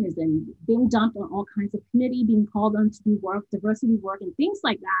 Tokenism, being dumped on all kinds of committee, being called on to do work, diversity work, and things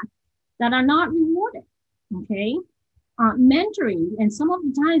like that are not rewarded, okay? Mentoring, and some of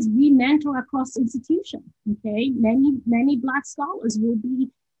the times we mentor across institutions, okay? Many Black scholars will be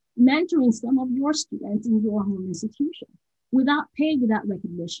mentoring some of your students in your home institution without pay, without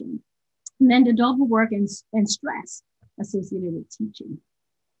recognition. And then the double work and stress associated with teaching.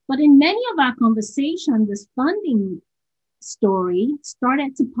 But in many of our conversations, this funding story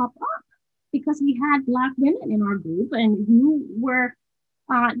started to pop up because we had Black women in our group and who were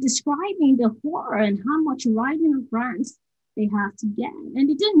describing the horror and how much writing of grants they have to get. And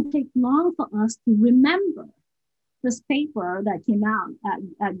it didn't take long for us to remember this paper that came out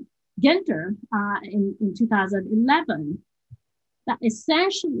at Ginter in 2011 that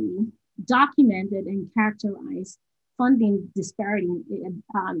essentially documented and characterized funding disparity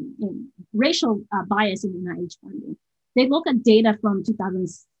in racial bias in NIH funding. They look at data from 2000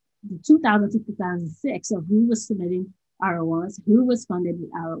 to 2006 of who was submitting R01s, who was funded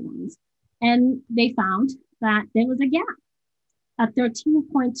with R01s, and they found that there was a gap, a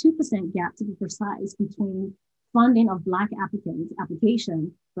 13.2% gap to be precise, between funding of Black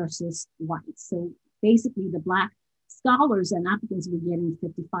application versus whites. So basically the Black scholars and applicants were getting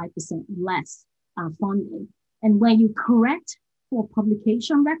 55% less funding. And when you correct for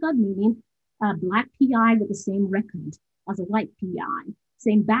publication record, meaning a Black PI with the same record as a white PI,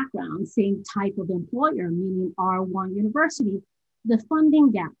 same background, same type of employer, meaning R1 university, the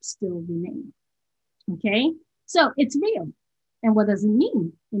funding gaps still remain. Okay, so it's real. And what does it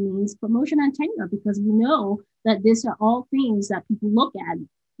mean? It means promotion and tenure, because we know that these are all things that people look at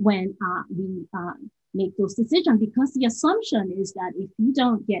when we make those decisions, because the assumption is that if you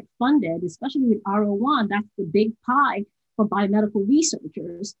don't get funded, especially with R01, that's the big pie for biomedical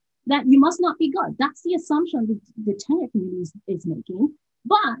researchers, that you must not be good. That's the assumption that the tenure community is making.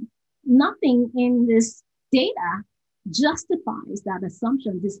 But nothing in this data justifies that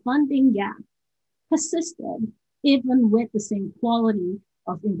assumption. This funding gap persisted even with the same quality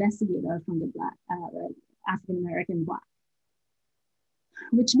of investigator from the Black, African-American Black,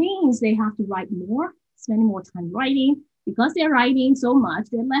 which means they have to write more, spending more time writing. Because they're writing so much,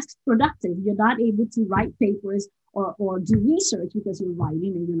 they're less productive. You're not able to write papers or do research because you're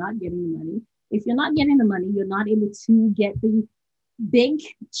writing and you're not getting the money. If you're not getting the money, you're not able to get the big,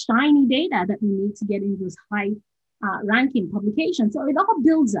 shiny data that we need to get in those high ranking publications. So it all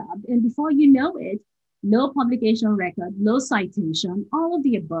builds up. And before you know it, low publication record, low citation, all of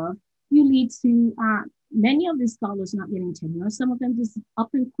the above, you lead to many of these scholars not getting tenure. Some of them just up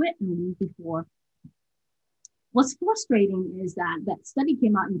and quit and leave before. What's frustrating is that that study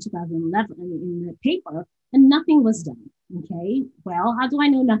came out in 2011 in the paper and nothing was done. Okay, well, how do I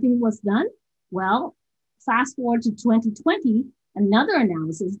know nothing was done? Well, fast forward to 2020, another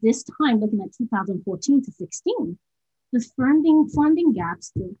analysis, this time looking at 2014 to 16, the funding gap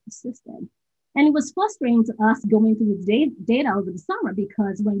still persisted. And it was frustrating to us going through the data over the summer,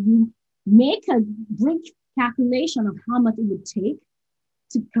 because when you make a brief calculation of how much it would take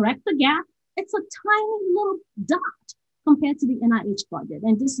to correct the gap, it's a tiny little dot compared to the NIH budget.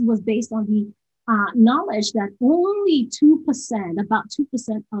 And this was based on the knowledge that only 2%, about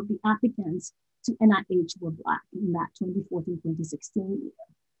 2% of the applicants to NIH were Black in that 2014-2016 year.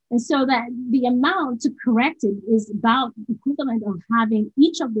 And so that the amount to correct it is about the equivalent of having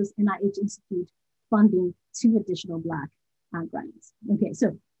each of those NIH institute funding 2 additional Black grants. Okay,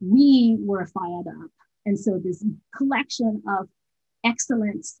 so we were fired up. And so this collection of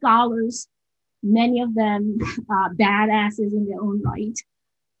excellent scholars, many of them badasses in their own right,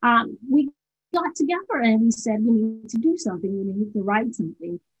 we got together and we said, we need to do something, we need to write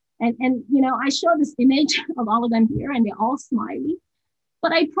something. And you know, I show this image of all of them here and they're all smiley.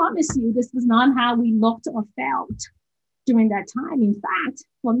 But I promise you, this was not how we looked or felt during that time. In fact,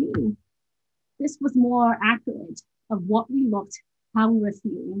 for me, this was more accurate of what we looked, how we were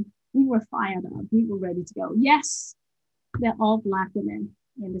feeling. We were fired up. We were ready to go. Yes, they're all Black women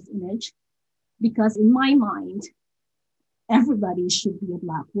in this image, because in my mind, everybody should be a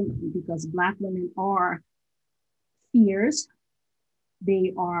Black woman, because Black women are fierce,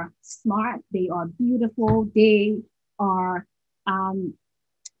 they are smart, they are beautiful, they are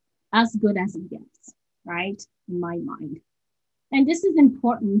as good as it gets, right? In my mind. And this is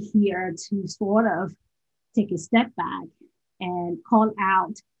important here to sort of take a step back and call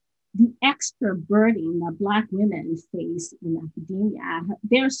out the extra burden that Black women face in academia.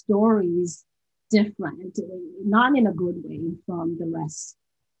 Their stories different, not in a good way from the rest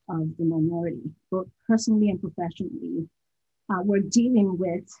of the minority, both personally and professionally. We're dealing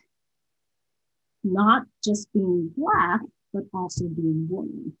with not just being Black, but also being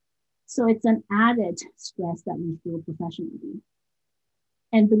women. So it's an added stress that we feel professionally.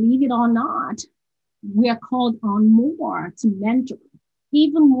 And believe it or not, we are called on more to mentor,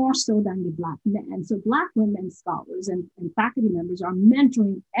 even more so than the Black men. So Black women scholars and faculty members are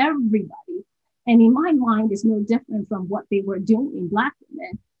mentoring everybody. And in my mind, it's no different from what they were doing in Black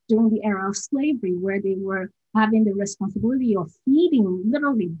women during the era of slavery, where they were having the responsibility of feeding,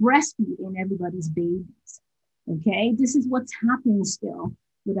 literally breastfeeding everybody's babies. Okay, this is what's happening still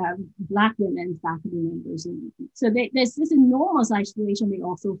with our Black women faculty members. So there's this enormous isolation they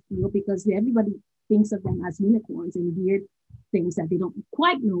also feel, because everybody thinks of them as unicorns and weird things that they don't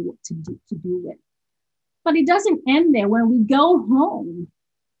quite know what to do with. But it doesn't end there. When we go home,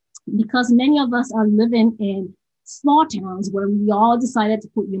 because many of us are living in small towns where we all decided to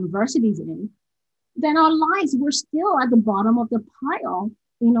put universities in, then our lives, we're still at the bottom of the pile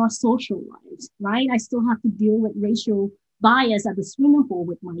in our social lives, right? I still have to deal with racial bias at the swimming pool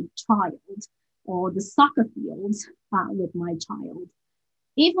with my child, or the soccer fields with my child.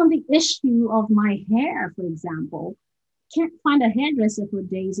 Even the issue of my hair, for example, can't find a hairdresser for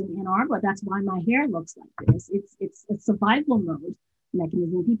days in Ann Arbor. That's why my hair looks like this. It's a survival mode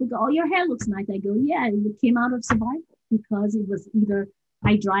mechanism. People go, oh, your hair looks nice. I go, yeah, it came out of survival, because it was either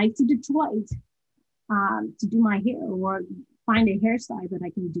I drive to Detroit to do my hair or find a hairstyle that I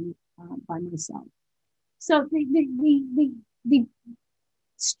can do by myself. So the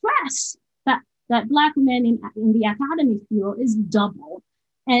stress that Black women in the academic field is double.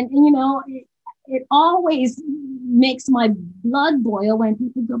 And you know, it always makes my blood boil when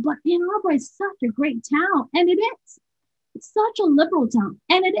people go, but Ann Arbor is such a great town. And it is. It's such a liberal town.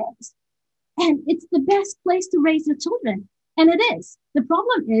 And it is. And it's the best place to raise your children. And it is. The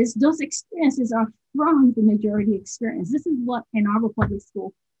problem is those experiences are from the majority experience. This is what Ann Arbor Public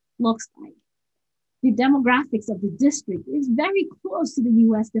School looks like. The demographics of the district is very close to the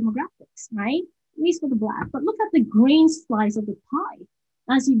US demographics, right? At least for the Black. But look at the green slice of the pie.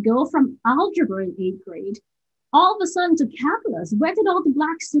 As you go from algebra in 8th grade, all of a sudden to calculus, where did all the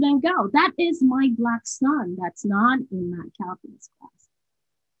Black students go? That is my Black son that's not in that calculus class.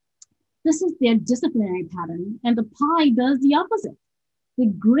 This is their disciplinary pattern, and the pie does the opposite. The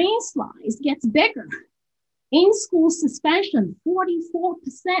green slice gets bigger. In-school suspension, 44%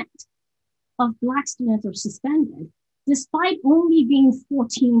 of Black students are suspended, despite only being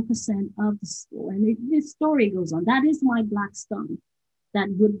 14% of the school. And this story goes on. That is my Black son that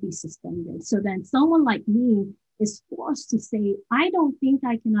would be suspended. So then someone like me is forced to say, I don't think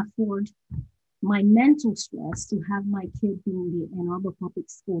I can afford my mental stress to have my kid be in the Ann Arbor Public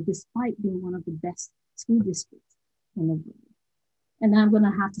School, despite being one of the best school districts in the world. And I'm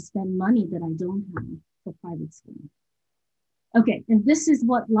gonna have to spend money that I don't have for private school. Okay, and this is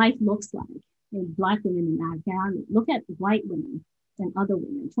what life looks like in Black women in academia. Look at white women and other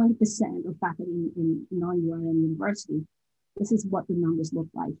women, 20% of faculty in non-URM university. This is what the numbers look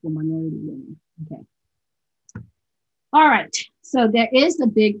like for minority women, okay? All right, so there is a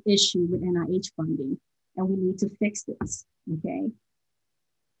big issue with NIH funding and we need to fix this, okay?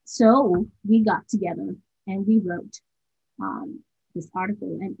 So we got together and we wrote this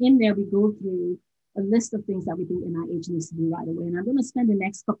article, and in there we go through a list of things that we think NIH needs to do right away. And I'm gonna spend the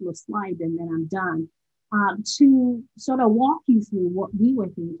next couple of slides and then I'm done to sort of walk you through what we were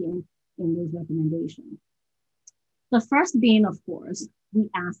thinking in those recommendations. The first being, of course, we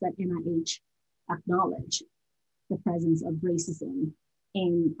asked that NIH acknowledge the presence of racism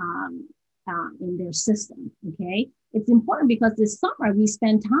in their system, okay? It's important because this summer we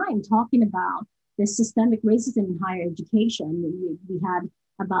spent time talking about the systemic racism in higher education. We had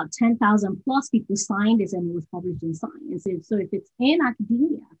about 10,000 plus people signed this and it was published in Science. So if it's in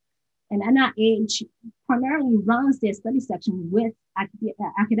academia, and NIH primarily runs their study section with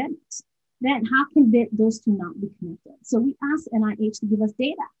academics, then how can those two not be connected? So we asked NIH to give us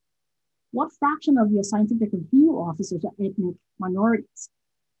data. What fraction of your scientific review officers are ethnic minorities?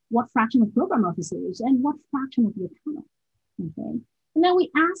 What fraction of program officers? And what fraction of your panel? Okay. And then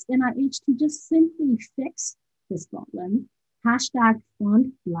we asked NIH to just simply fix this problem. Hashtag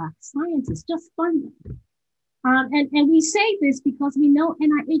fund Black scientists, just fund them. And we say this because we know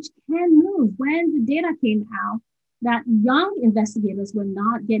NIH can move. When the data came out that young investigators were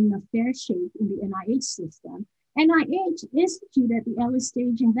not getting a fair shake in the NIH system, NIH instituted the early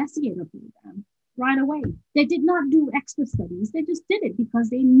stage investigator program right away. They did not do extra studies. They just did it because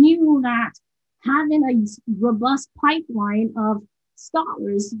they knew that having a robust pipeline of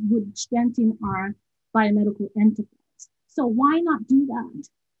scholars would strengthen our biomedical enterprise. So why not do that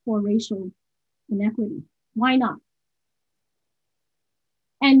for racial inequity? Why not?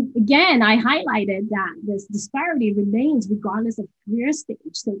 And again, I highlighted that this disparity remains regardless of career stage.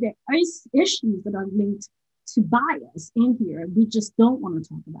 So there are issues that are linked to bias in here. We just don't want to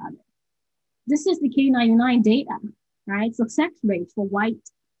talk about it. This is the K99 data, right? Success rate for white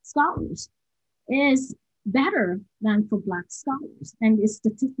scholars is better than for Black scholars and is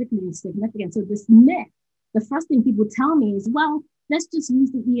statistically significant. So this myth, the first thing people tell me is, well, let's just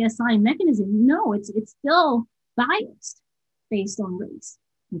use the ESI mechanism. No, it's still biased based on race,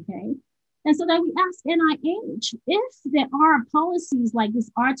 okay? And so then we asked NIH if there are policies like this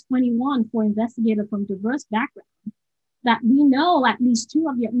R21 for investigators from diverse backgrounds that we know at least 2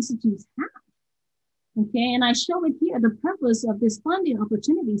 of your institutes have, okay? And I show it here. The purpose of this funding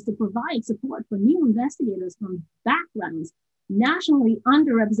opportunity is to provide support for new investigators from backgrounds nationally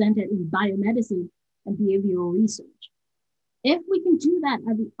underrepresented in biomedicine and behavioral research. If we can do that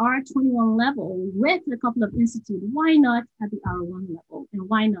at the R21 level with a couple of institutes, why not at the R1 level? And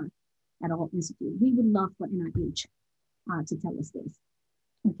why not at all institutes? We would love for NIH to tell us this,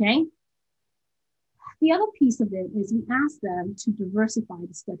 okay? The other piece of it is we asked them to diversify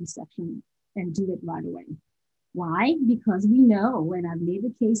the study section and do it right away. Why? Because we know, and I've made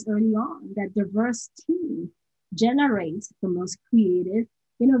the case early on, that diverse team generates the most creative,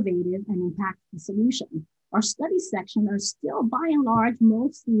 innovative, and impactful solution. our study section are still by and large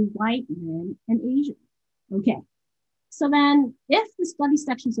mostly white men and Asian. Okay, so then if the study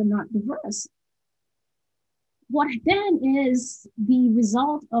sections are not diverse, what then is the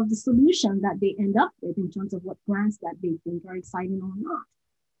result of the solution that they end up with in terms of what grants that they think are exciting or not?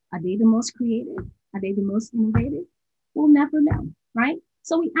 Are they the most creative? Are they the most innovative? We'll never know, right?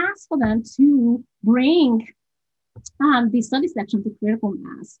 So we asked for them to bring the study section to critical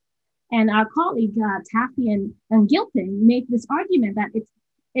mass. And our colleague, Taffy and Gilpin, made this argument that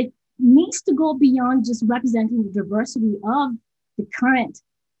it needs to go beyond just representing the diversity of the current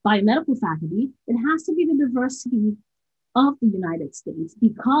biomedical faculty. It has to be the diversity of the United States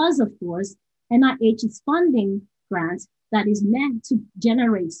because, of course, NIH is funding grants that is meant to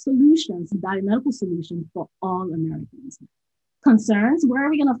generate solutions, biomedical solutions for all Americans. Concerns, where are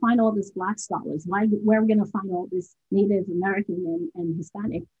we going to find all these Black scholars? Where are we going to find all these Native American and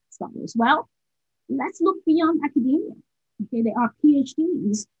Hispanic scholars? Well, let's look beyond academia. Okay, there are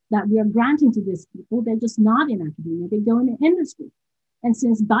PhDs that we are granting to these people. They're just not in academia. They go into industry. And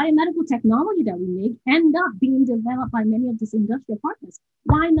since biomedical technology that we make end up being developed by many of these industrial partners,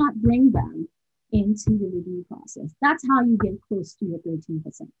 why not bring them into the review process? That's how you get close to your 13%.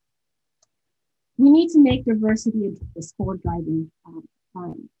 We need to make diversity a score driving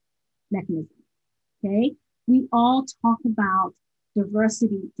mechanism, okay? We all talk about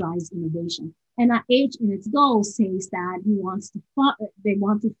diversity drives innovation. NIH in its goal says that they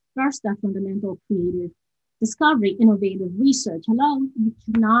want to first that fundamental creative discovery, innovative research. Hello, you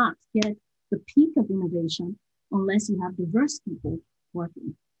cannot get the peak of innovation unless you have diverse people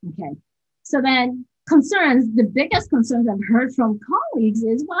working, okay? So then the biggest concerns I've heard from colleagues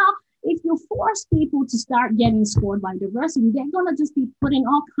is, well, if you force people to start getting scored by diversity, they're gonna just be putting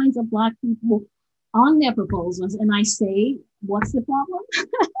all kinds of Black people on their proposals. And I say, what's the problem?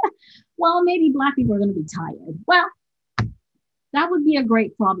 Well, maybe Black people are gonna be tired. Well, that would be a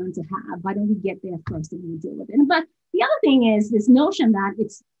great problem to have. Why don't we get there first and we deal with it? But the other thing is this notion that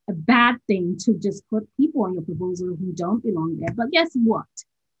it's a bad thing to just put people on your proposal who don't belong there. But guess what?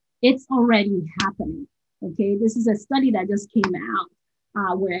 It's already happening, okay? This is a study that just came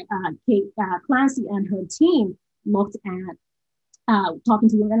out where Kate Clancy and her team looked at talking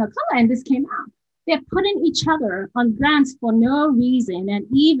to women of color, and this came out. They're putting each other on grants for no reason, and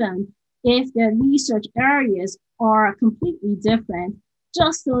even if their research areas are completely different,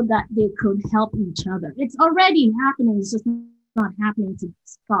 just so that they could help each other. It's already happening, it's just not happening to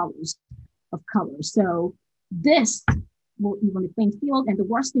scholars of color. So this will even the playing field, and the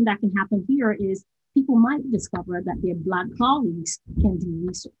worst thing that can happen here is people might discover that their Black colleagues can do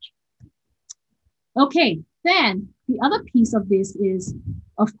research. Okay, then the other piece of this is,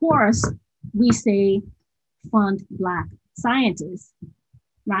 of course, we say fund Black scientists,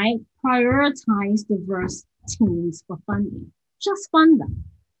 right? Prioritize diverse teams for funding. Just fund them,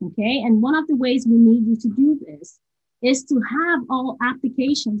 okay? And one of the ways we need you to do this is to have all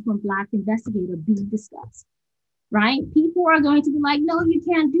applications from Black investigators be discussed, right? People are going to be like, no, you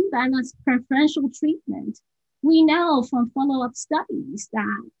can't do that. And that's preferential treatment. We know from follow-up studies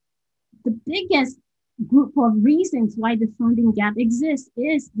that the biggest group of reasons why the funding gap exists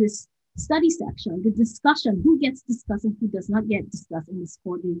is this study section, the discussion, who gets discussed and who does not get discussed in the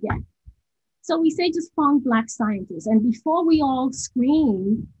score they get. So we say just fund Black scientists. And before we all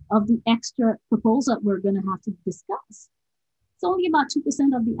scream of the extra proposal we're going to have to discuss, it's only about 2%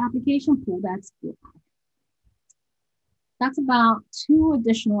 of the application pool that's Black. That's about 2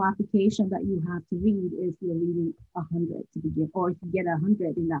 additional applications that you have to read if you're reading 100 to begin, or if you get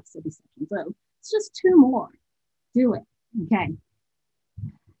 100 in that study section. So it's just 2 more. Do it, okay?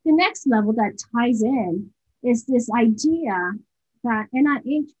 The next level that ties in is this idea that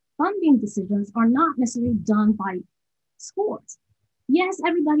NIH funding decisions are not necessarily done by scores. Yes,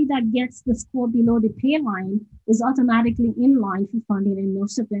 everybody that gets the score below the pay line is automatically in line for funding, and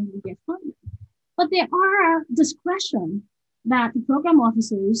most of them will get funded. But there are discretion that the program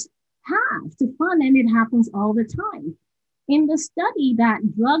officers have to fund, and it happens all the time. In the study that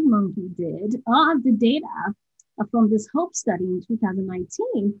Drug Monkey did of the data from this HOPE study in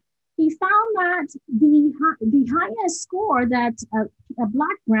 2019, he found that the highest score that a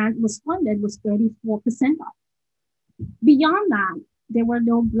Black grant was funded was 34%. Beyond that, there were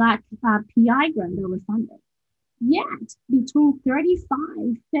no Black PI grants that were funded. Yet, between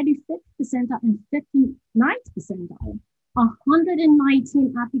 35th percentile, and 59th percentile,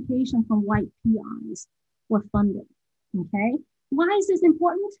 119 applications from white PIs were funded, okay? Why is this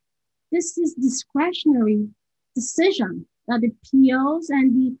important? This is discretionary decision that the POs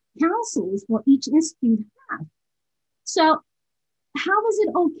and the councils for each institute have. So how is it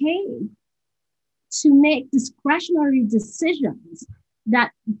okay to make discretionary decisions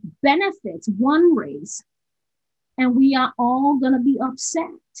that benefits one race, and we are all going to be upset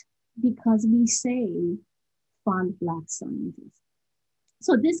because we say fund Black scientists.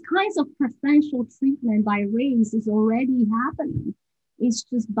 So this kinds of preferential treatment by race is already happening. It's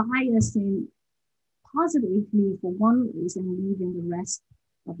just biasing positively for one race and leaving the rest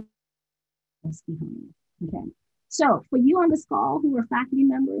of us behind. Okay. So for you on this call who are faculty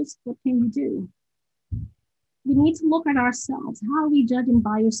members, what can you do? We need to look at ourselves. How are we judging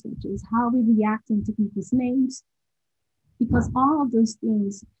bio sketches? How are we reacting to people's names? Because all of those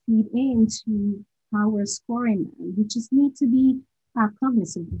things feed into how we're scoring them. We just need to be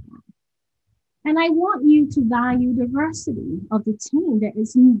cognizant of that. And I want you to value diversity of the team. There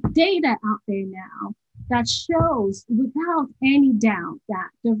is data out there now that shows without any doubt that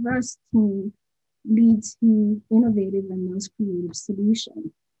diverse team leads to innovative and most creative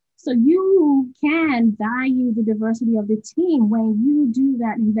solutions. So you can value the diversity of the team when you do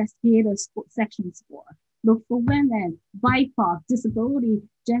that investigative section score. Look for women, BIPOC, disability,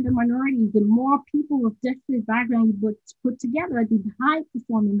 gender minority. The more people with different backgrounds put together, the high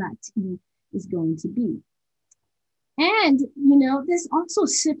performing that team is going to be. And, you know, this also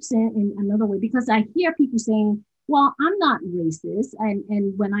sips in another way, because I hear people saying, well, I'm not racist.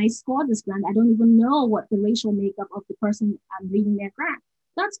 And when I score this grant, I don't even know what the racial makeup of the person I'm reading their grant.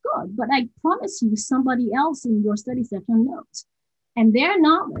 That's good. But I promise you, somebody else in your study section knows. And their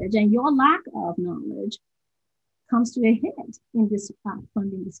knowledge and your lack of knowledge comes to a head in this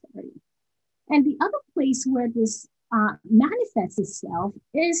funding disparity. And the other place where this manifests itself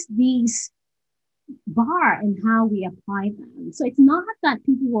is these bar and how we apply them. So it's not that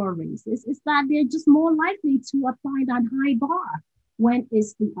people are racist, it's that they're just more likely to apply that high bar when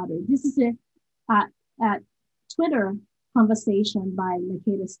it's the other. This is a Twitter conversation by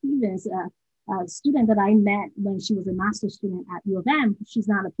Makeda Stevens, a student that I met when she was a master's student at U of M. She's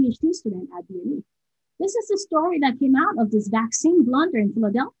now a PhD student at BME. This is a story that came out of this vaccine blunder in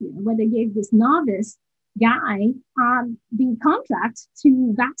Philadelphia, where they gave this novice guy the contract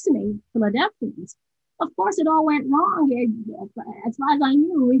to vaccinate Philadelphians. Of course, it all went wrong. As far as I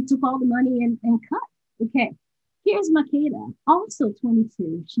knew, we took all the money and cut. Okay, here's Makeda, also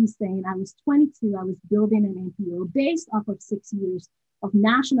 22. She's saying, I was 22, I was building an NPO based off of 6 years of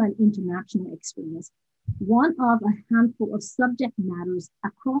national and international experience, one of a handful of subject matters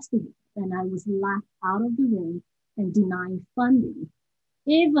across the world, and I was laughed out of the room and denied funding,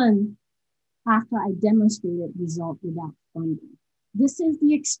 even after I demonstrated results without funding. This is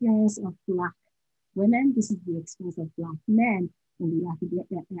the experience of Black women. This is the experience of Black men in the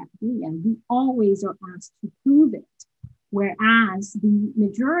academia. We always are asked to prove it, whereas the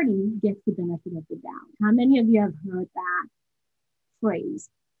majority gets the benefit of the doubt. How many of you have heard that phrase?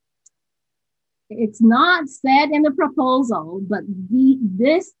 It's not said in the proposal, but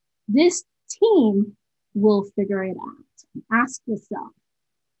this team will figure it out. Ask yourself,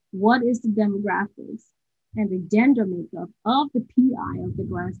 what is the demographics and the gender makeup of the PI of the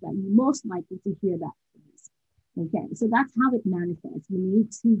grants that you're most likely to hear that phrase? Okay, so that's how it manifests. We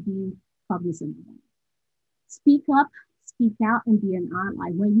need to be cognizant of that. Speak up, speak out, and be an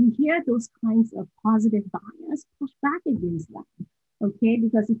ally. When you hear those kinds of positive bias, push back against them. Okay,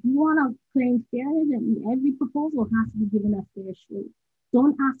 because if you want to claim fairness, then every proposal has to be given a fair shake.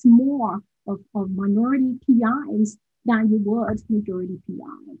 Don't ask more of minority PIs than you would majority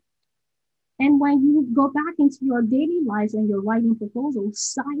PI. And when you go back into your daily lives and you're writing proposals,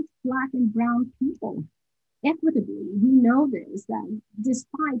 cite Black and brown people equitably. We know this, that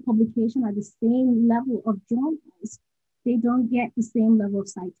despite publication at the same level of journals, they don't get the same level of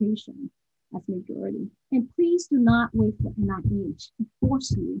citation as majority. And please do not wait for NIH to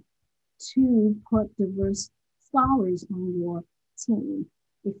force you to put diverse scholars on your team.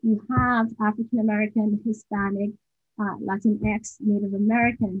 If you have African American, Hispanic, Latinx, Native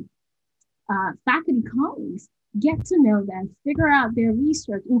American faculty colleagues, get to know them, figure out their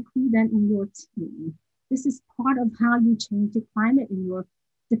research, include them in your team. This is part of how you change the climate in your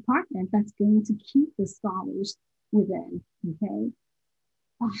department that's going to keep the scholars within, okay?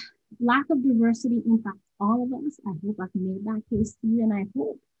 Lack of diversity impacts all of us. I hope I've made that case to you, and I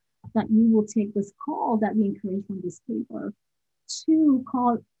hope that you will take this call that we encourage from this paper to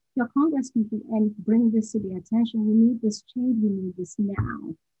call your congresspeople and bring this to their attention. We need this change, we need this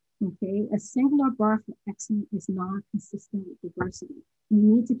now, okay? A singular bar for excellence is not consistent with diversity. We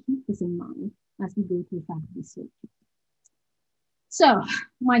need to keep this in mind as we go through faculty search. So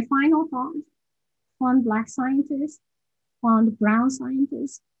my final thought, fund Black scientists, fund brown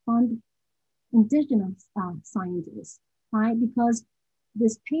scientists, fund indigenous scientists, right? Because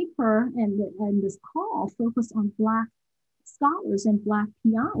this paper and this call focused on Black scholars and Black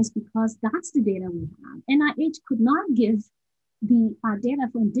PIs because that's the data we have. NIH could not give the data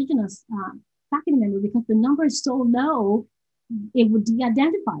for Indigenous faculty members because the number is so low, it would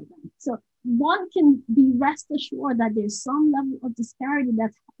de-identify them. So one can be rest assured that there's some level of disparity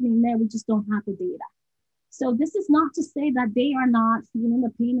that's happening there. We just don't have the data. So this is not to say that they are not feeling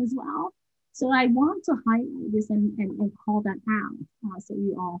the pain as well. So I want to highlight this and call that out so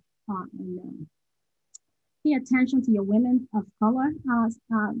you all know. Pay attention to your women of color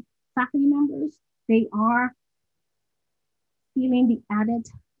faculty members. They are feeling the added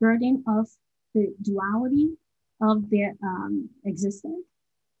burden of the duality of their existence.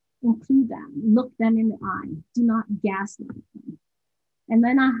 Include them, look them in the eye, do not gaslight them. And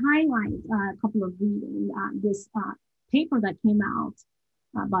then I highlight a couple of readings, this paper that came out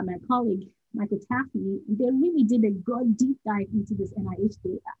by my colleague, Michael Taffy. They really did a good deep dive into this NIH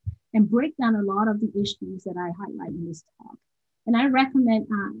data and break down a lot of the issues that I highlight in this talk. And I recommend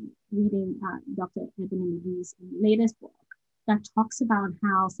reading Dr. Ebony McGee's latest book that talks about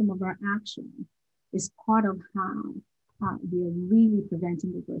how some of our action is part of how we are really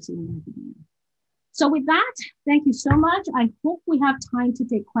preventing diversity in academia. So with that, thank you so much. I hope we have time to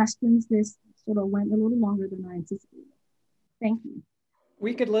take questions. This sort of went a little longer than I anticipated. Thank you.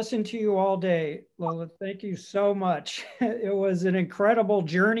 We could listen to you all day, Lola. Thank you so much. It was an incredible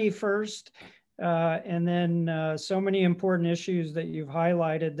journey first, and then so many important issues that you've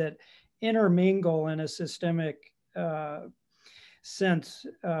highlighted that intermingle in a systemic sense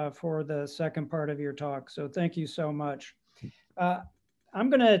for the second part of your talk. So thank you so much. I'm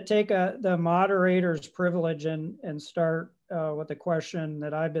going to take the moderator's privilege and start with a question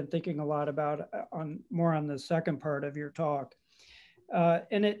that I've been thinking a lot about more on the second part of your talk.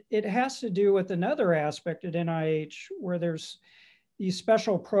 And it has to do with another aspect at NIH where there's these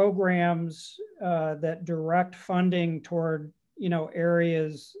special programs that direct funding toward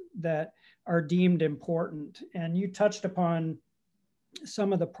areas that are deemed important. And you touched upon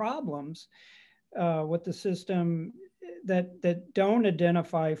some of the problems with the system that don't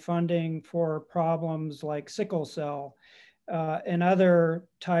identify funding for problems like sickle cell and other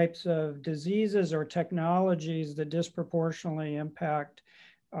types of diseases or technologies that disproportionately impact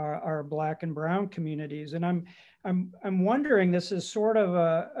our Black and Brown communities. And I'm wondering, this is sort of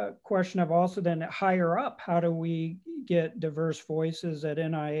a question of also then higher up, how do we get diverse voices at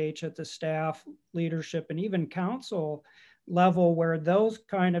NIH, at the staff, leadership, and even council level where those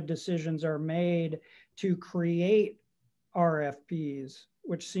kind of decisions are made to create RFPs,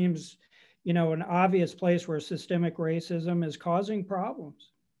 which seems, an obvious place where systemic racism is causing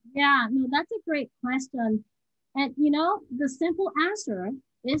problems. Yeah, no, that's a great question. And, the simple answer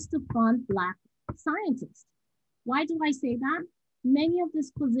is to fund Black scientists. Why do I say that? Many of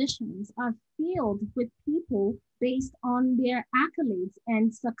these positions are filled with people based on their accolades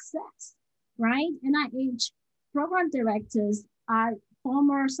and success, right? NIH program directors are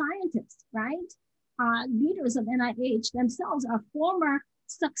former scientists, right? Leaders of NIH themselves are former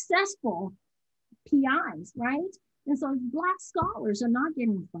successful PIs, right? And so Black scholars are not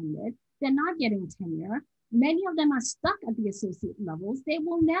getting funded. They're not getting tenure. Many of them are stuck at the associate levels. They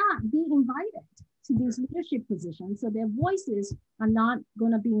will not be invited to these leadership positions. So their voices are not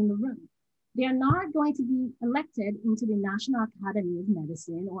going to be in the room. They're not going to be elected into the National Academy of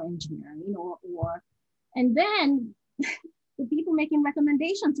Medicine or Engineering and then the people making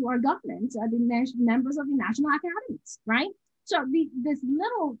recommendations to our government are the members of the national academies, right? So this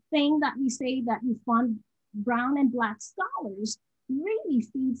little thing that we say that we fund Brown and Black scholars really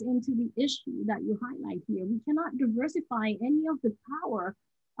feeds into the issue that you highlight here. We cannot diversify any of the power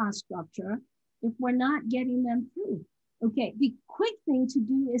structure if we're not getting them through. Okay, the quick thing to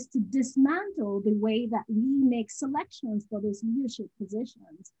do is to dismantle the way that we make selections for those leadership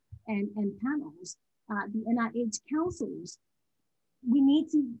positions and panels, the NIH councils. We need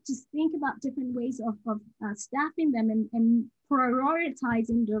to just think about different ways of staffing them and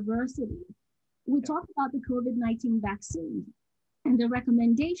prioritizing diversity. We talked about the COVID-19 vaccine and the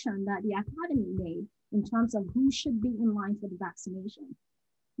recommendation that the Academy made in terms of who should be in line for the vaccination.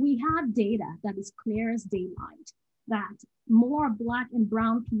 We have data that is clear as daylight that more Black and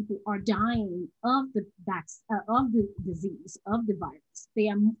Brown people are dying of the disease, of the virus. They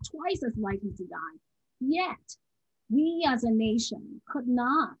are twice as likely to die. Yet, we as a nation could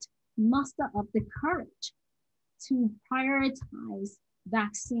not muster up the courage to prioritize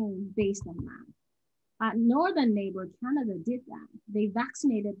vaccine based on that. Our northern neighbor, Canada, did that. They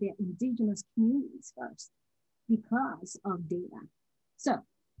vaccinated their Indigenous communities first because of data. So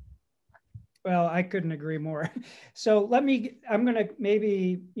Well, I couldn't agree more. So I'm going to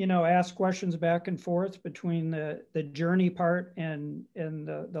maybe, ask questions back and forth between the journey part and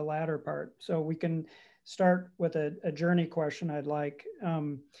the latter part. So we can start with a journey question I'd like.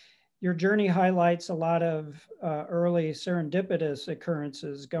 Your journey highlights a lot of early serendipitous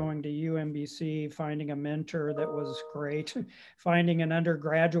occurrences, going to UMBC, finding a mentor that was great, finding an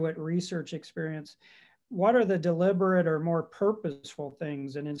undergraduate research experience. What are the deliberate or more purposeful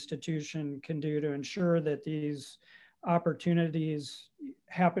things an institution can do to ensure that these opportunities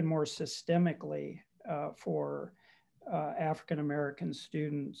happen more systemically for African American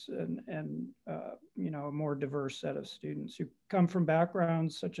students and a more diverse set of students who come from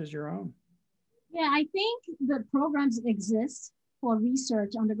backgrounds such as your own? Yeah, I think the programs exist for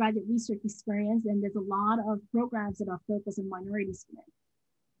research, undergraduate research experience, and there's a lot of programs that are focused on minority students.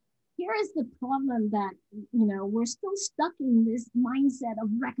 Here is the problem that, we're still stuck in this mindset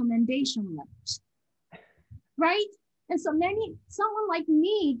of recommendation letters, right? And so someone like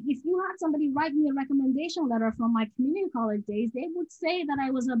me, if you had somebody write me a recommendation letter from my community college days, they would say that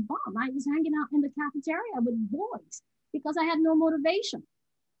I was a bum. I was hanging out in the cafeteria with boys because I had no motivation.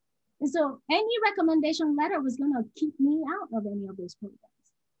 And so any recommendation letter was going to keep me out of any of those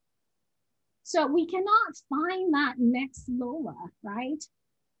programs. So we cannot find that next Lola, right?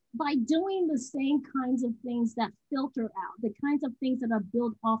 By doing the same kinds of things that filter out, the kinds of things that are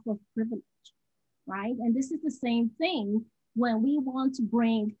built off of privilege, right? And this is the same thing when we want to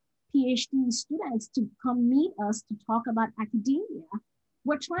bring PhD students to come meet us to talk about academia.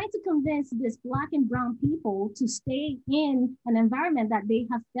 We're trying to convince this Black and brown people to stay in an environment that they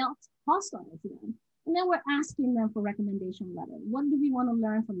have felt hostile to them. And then we're asking them for recommendation letter. What do we want to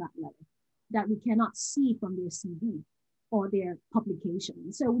learn from that letter that we cannot see from their CV or their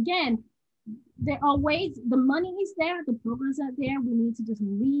publication? So again, there are ways, the money is there, the programs are there. We need to just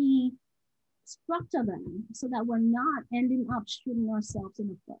restructure them so that we're not ending up shooting ourselves in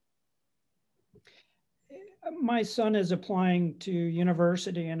the foot. My son is applying to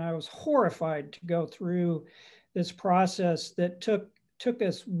university, and I was horrified to go through this process that took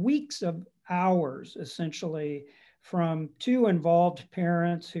us weeks of hours, essentially, from two involved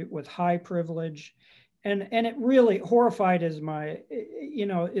parents with high privilege. And it really, horrified is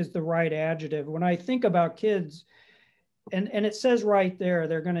is the right adjective. When I think about kids, and it says right there,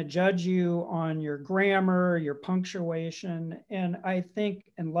 they're going to judge you on your grammar, your punctuation, and I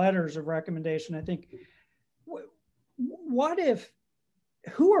think, and letters of recommendation, I think, what if,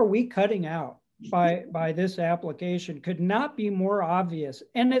 who are we cutting out by this application could not be more obvious.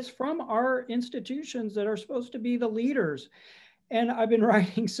 And it's from our institutions that are supposed to be the leaders. And I've been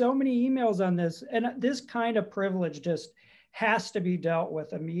writing so many emails on this, and this kind of privilege just has to be dealt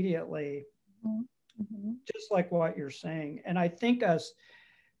with immediately, just like what you're saying. And I think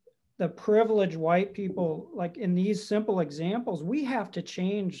the privileged white people, like in these simple examples, we have to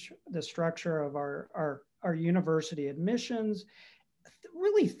change the structure of our university admissions,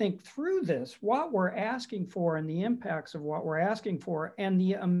 really think through this, what we're asking for and the impacts of what we're asking for and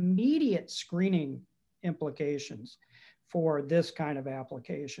the immediate screening implications for this kind of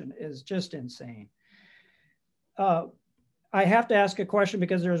application is just insane. I have to ask a question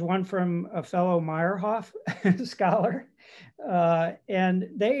because there's one from a fellow Meyerhoff scholar. And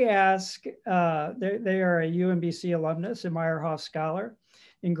they ask, they are a UMBC alumnus, a Meyerhoff scholar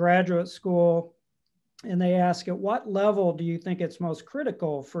in graduate school. And they ask, at what level do you think it's most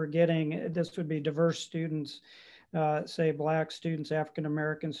critical for getting, this would be diverse students, say Black students,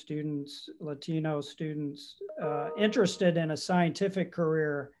 African-American students, Latino students, interested in a scientific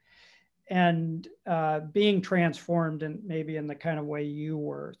career and being transformed and maybe in the kind of way you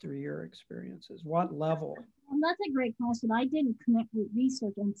were through your experiences? What level? Well, that's a great question. I didn't connect with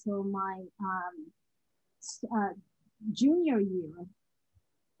research until my junior year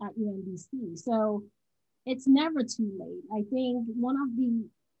at UMBC. So it's never too late. I think one of the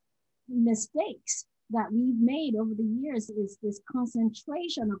mistakes that we've made over the years is this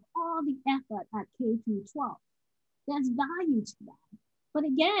concentration of all the effort at K through 12. There's value to that. But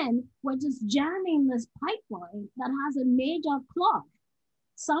again, we're just jamming this pipeline that has a major clog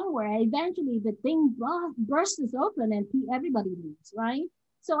somewhere. Eventually, the thing bursts open and everybody leaves, right?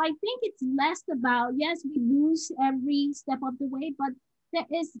 So I think it's less about, yes, we lose every step of the way, but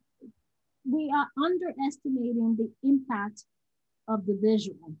we are underestimating the impact of the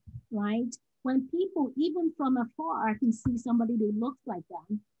visual, right? When people, even from afar, can see somebody that looks like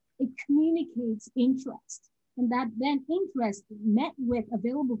them, it communicates interest. And that then interest met with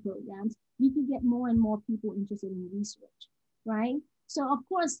available programs, you can get more and more people interested in research, right? So of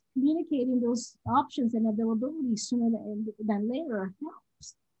course, communicating those options and availability sooner than later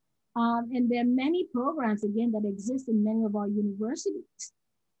helps. And there are many programs, again, that exist in many of our universities.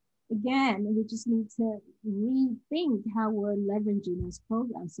 Again, we just need to rethink how we're leveraging those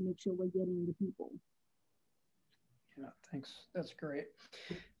programs to make sure we're getting the people. Yeah, thanks. That's great.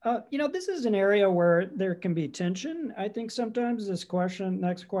 This is an area where there can be tension. I think sometimes next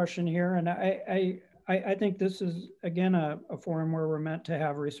question here, and I think this is, again, a forum where we're meant to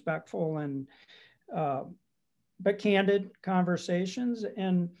have respectful and uh, but candid conversations.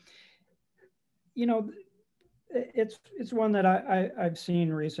 And it's one that I've seen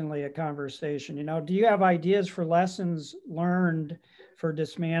recently, a conversation. Do you have ideas for lessons learned for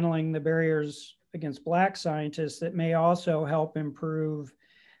dismantling the barriers against Black scientists that may also help improve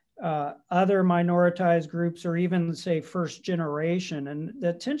other minoritized groups, or even, say, first generation? And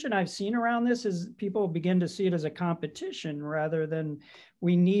the tension I've seen around this is people begin to see it as a competition rather than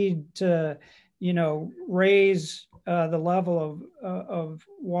we need to, raise the level of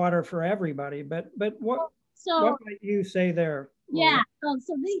water for everybody. But what might you say there, Lola? Yeah,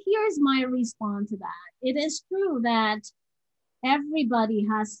 here's my response to that. It is true that everybody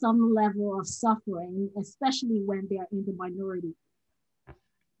has some level of suffering, especially when they're in the minority.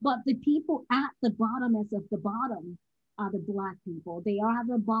 But the people at the bottom, as of the bottom, are the Black people. They are at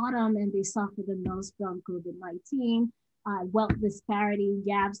the bottom and they suffer the most from COVID-19. Wealth disparity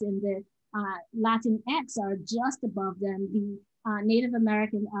gaps in the Latinx are just above them. The Native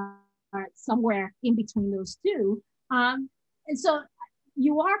American are somewhere in between those two. And so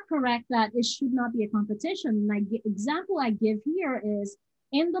you are correct that it should not be a competition. Example I give here is,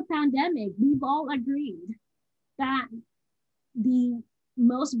 in the pandemic, we've all agreed that the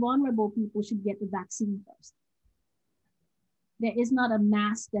most vulnerable people should get the vaccine first. There is not a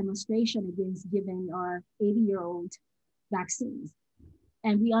mass demonstration against giving our 80-year-old vaccines.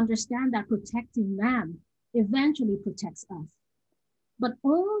 And we understand that protecting them eventually protects us. But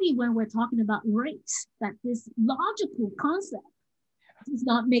only when we're talking about race, that this logical concept does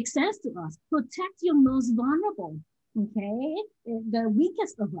not make sense to us. Protect your most vulnerable, okay? The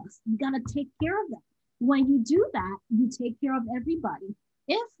weakest of us. You gotta take care of them. When you do that, you take care of everybody.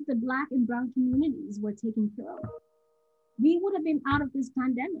 If the Black and brown communities were taken care of, we would have been out of this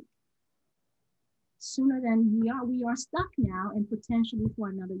pandemic sooner than we are. We are stuck now and potentially for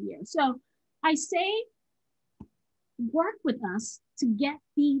another year. So I say, work with us to get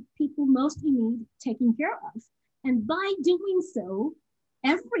the people most in need taken care of. And by doing so,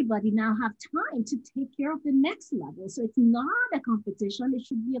 everybody now have time to take care of the next level. So it's not a competition, it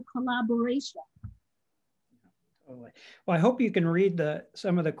should be a collaboration. Totally. Well, I hope you can read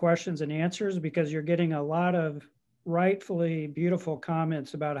some of the questions and answers, because you're getting a lot of rightfully beautiful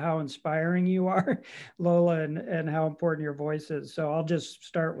comments about how inspiring you are, Lola, and how important your voice is. So I'll just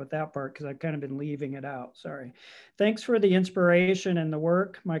start with that part because I've kind of been leaving it out. Sorry. Thanks for the inspiration and the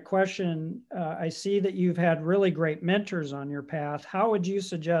work. My question, I see that you've had really great mentors on your path. How would you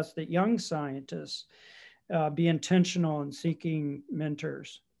suggest that young scientists be intentional in seeking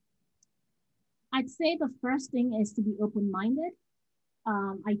mentors? I'd say the first thing is to be open-minded.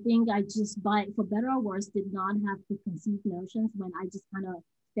 I think I just, for better or worse, did not have preconceived notions when I just kind of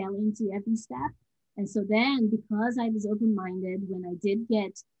fell into every step. And so then, because I was open-minded, when I did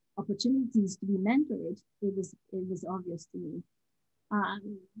get opportunities to be mentored, it was obvious to me.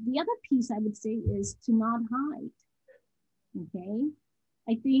 The other piece I would say is to not hide. Okay,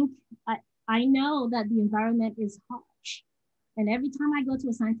 I think I know that the environment is harsh. And every time I go to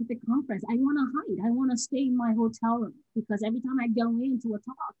a scientific conference, I want to hide. I want to stay in my hotel room, because every time I go into a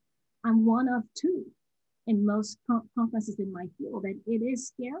talk, I'm one of two in most conferences in my field. And it is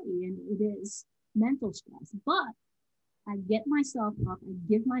scary and it is mental stress. But I get myself up, I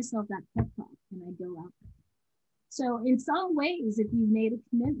give myself that pep talk, and I go out. So in some ways, if you made a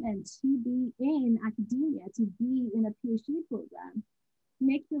commitment to be in academia, to be in a PhD program,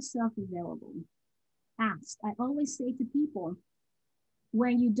 make yourself available. Ask. I always say to people,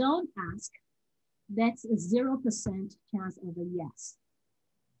 when you don't ask, that's a 0% chance of a yes.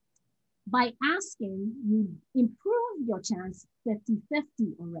 By asking, you improve your chance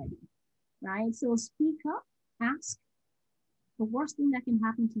 50-50 already, right? So speak up, ask. The worst thing that can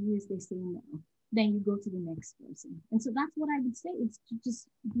happen to you is they say no. Then you go to the next person. And so that's what I would say, is to just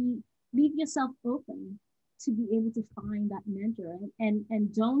leave yourself open to be able to find that mentor,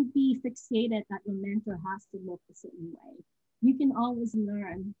 and don't be fixated that your mentor has to look a certain way. You can always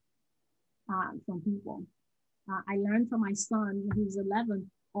learn from people. I learn from my son, who's 11,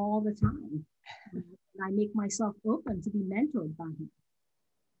 all the time. And I make myself open to be mentored by him.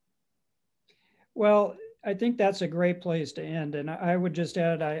 Well, I think that's a great place to end. And I would just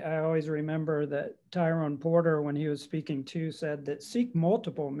add, I always remember that Tyrone Porter, when he was speaking too, said that seek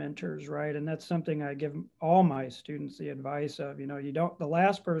multiple mentors, right? And that's something I give all my students the advice of. You don't, the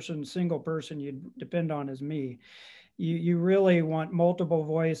last person, single person you depend on is me. You really want multiple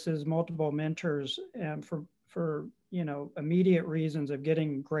voices, multiple mentors, and for immediate reasons of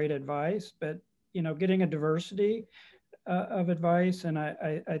getting great advice, but getting a diversity of advice. And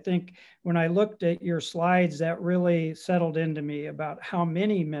I think when I looked at your slides, that really settled into me about how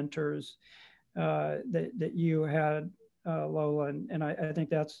many mentors that you had, Lola. And I think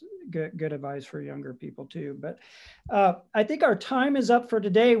that's good advice for younger people too. But I think our time is up for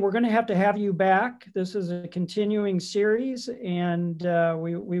today. We're going to have you back. This is a continuing series, and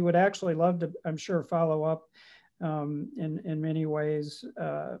we would actually love to, I'm sure, follow up in many ways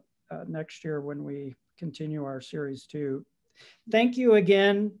next year when we continue our series too. Thank you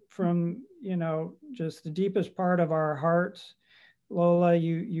again from, just the deepest part of our hearts. Lola,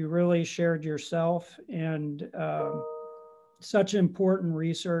 you really shared yourself and such important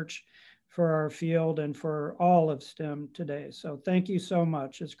research for our field and for all of STEM today. So thank you so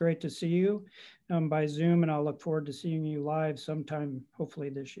much. It's great to see you by Zoom, and I'll look forward to seeing you live sometime, hopefully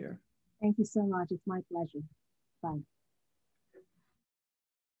this year. Thank you so much. It's my pleasure. Bye.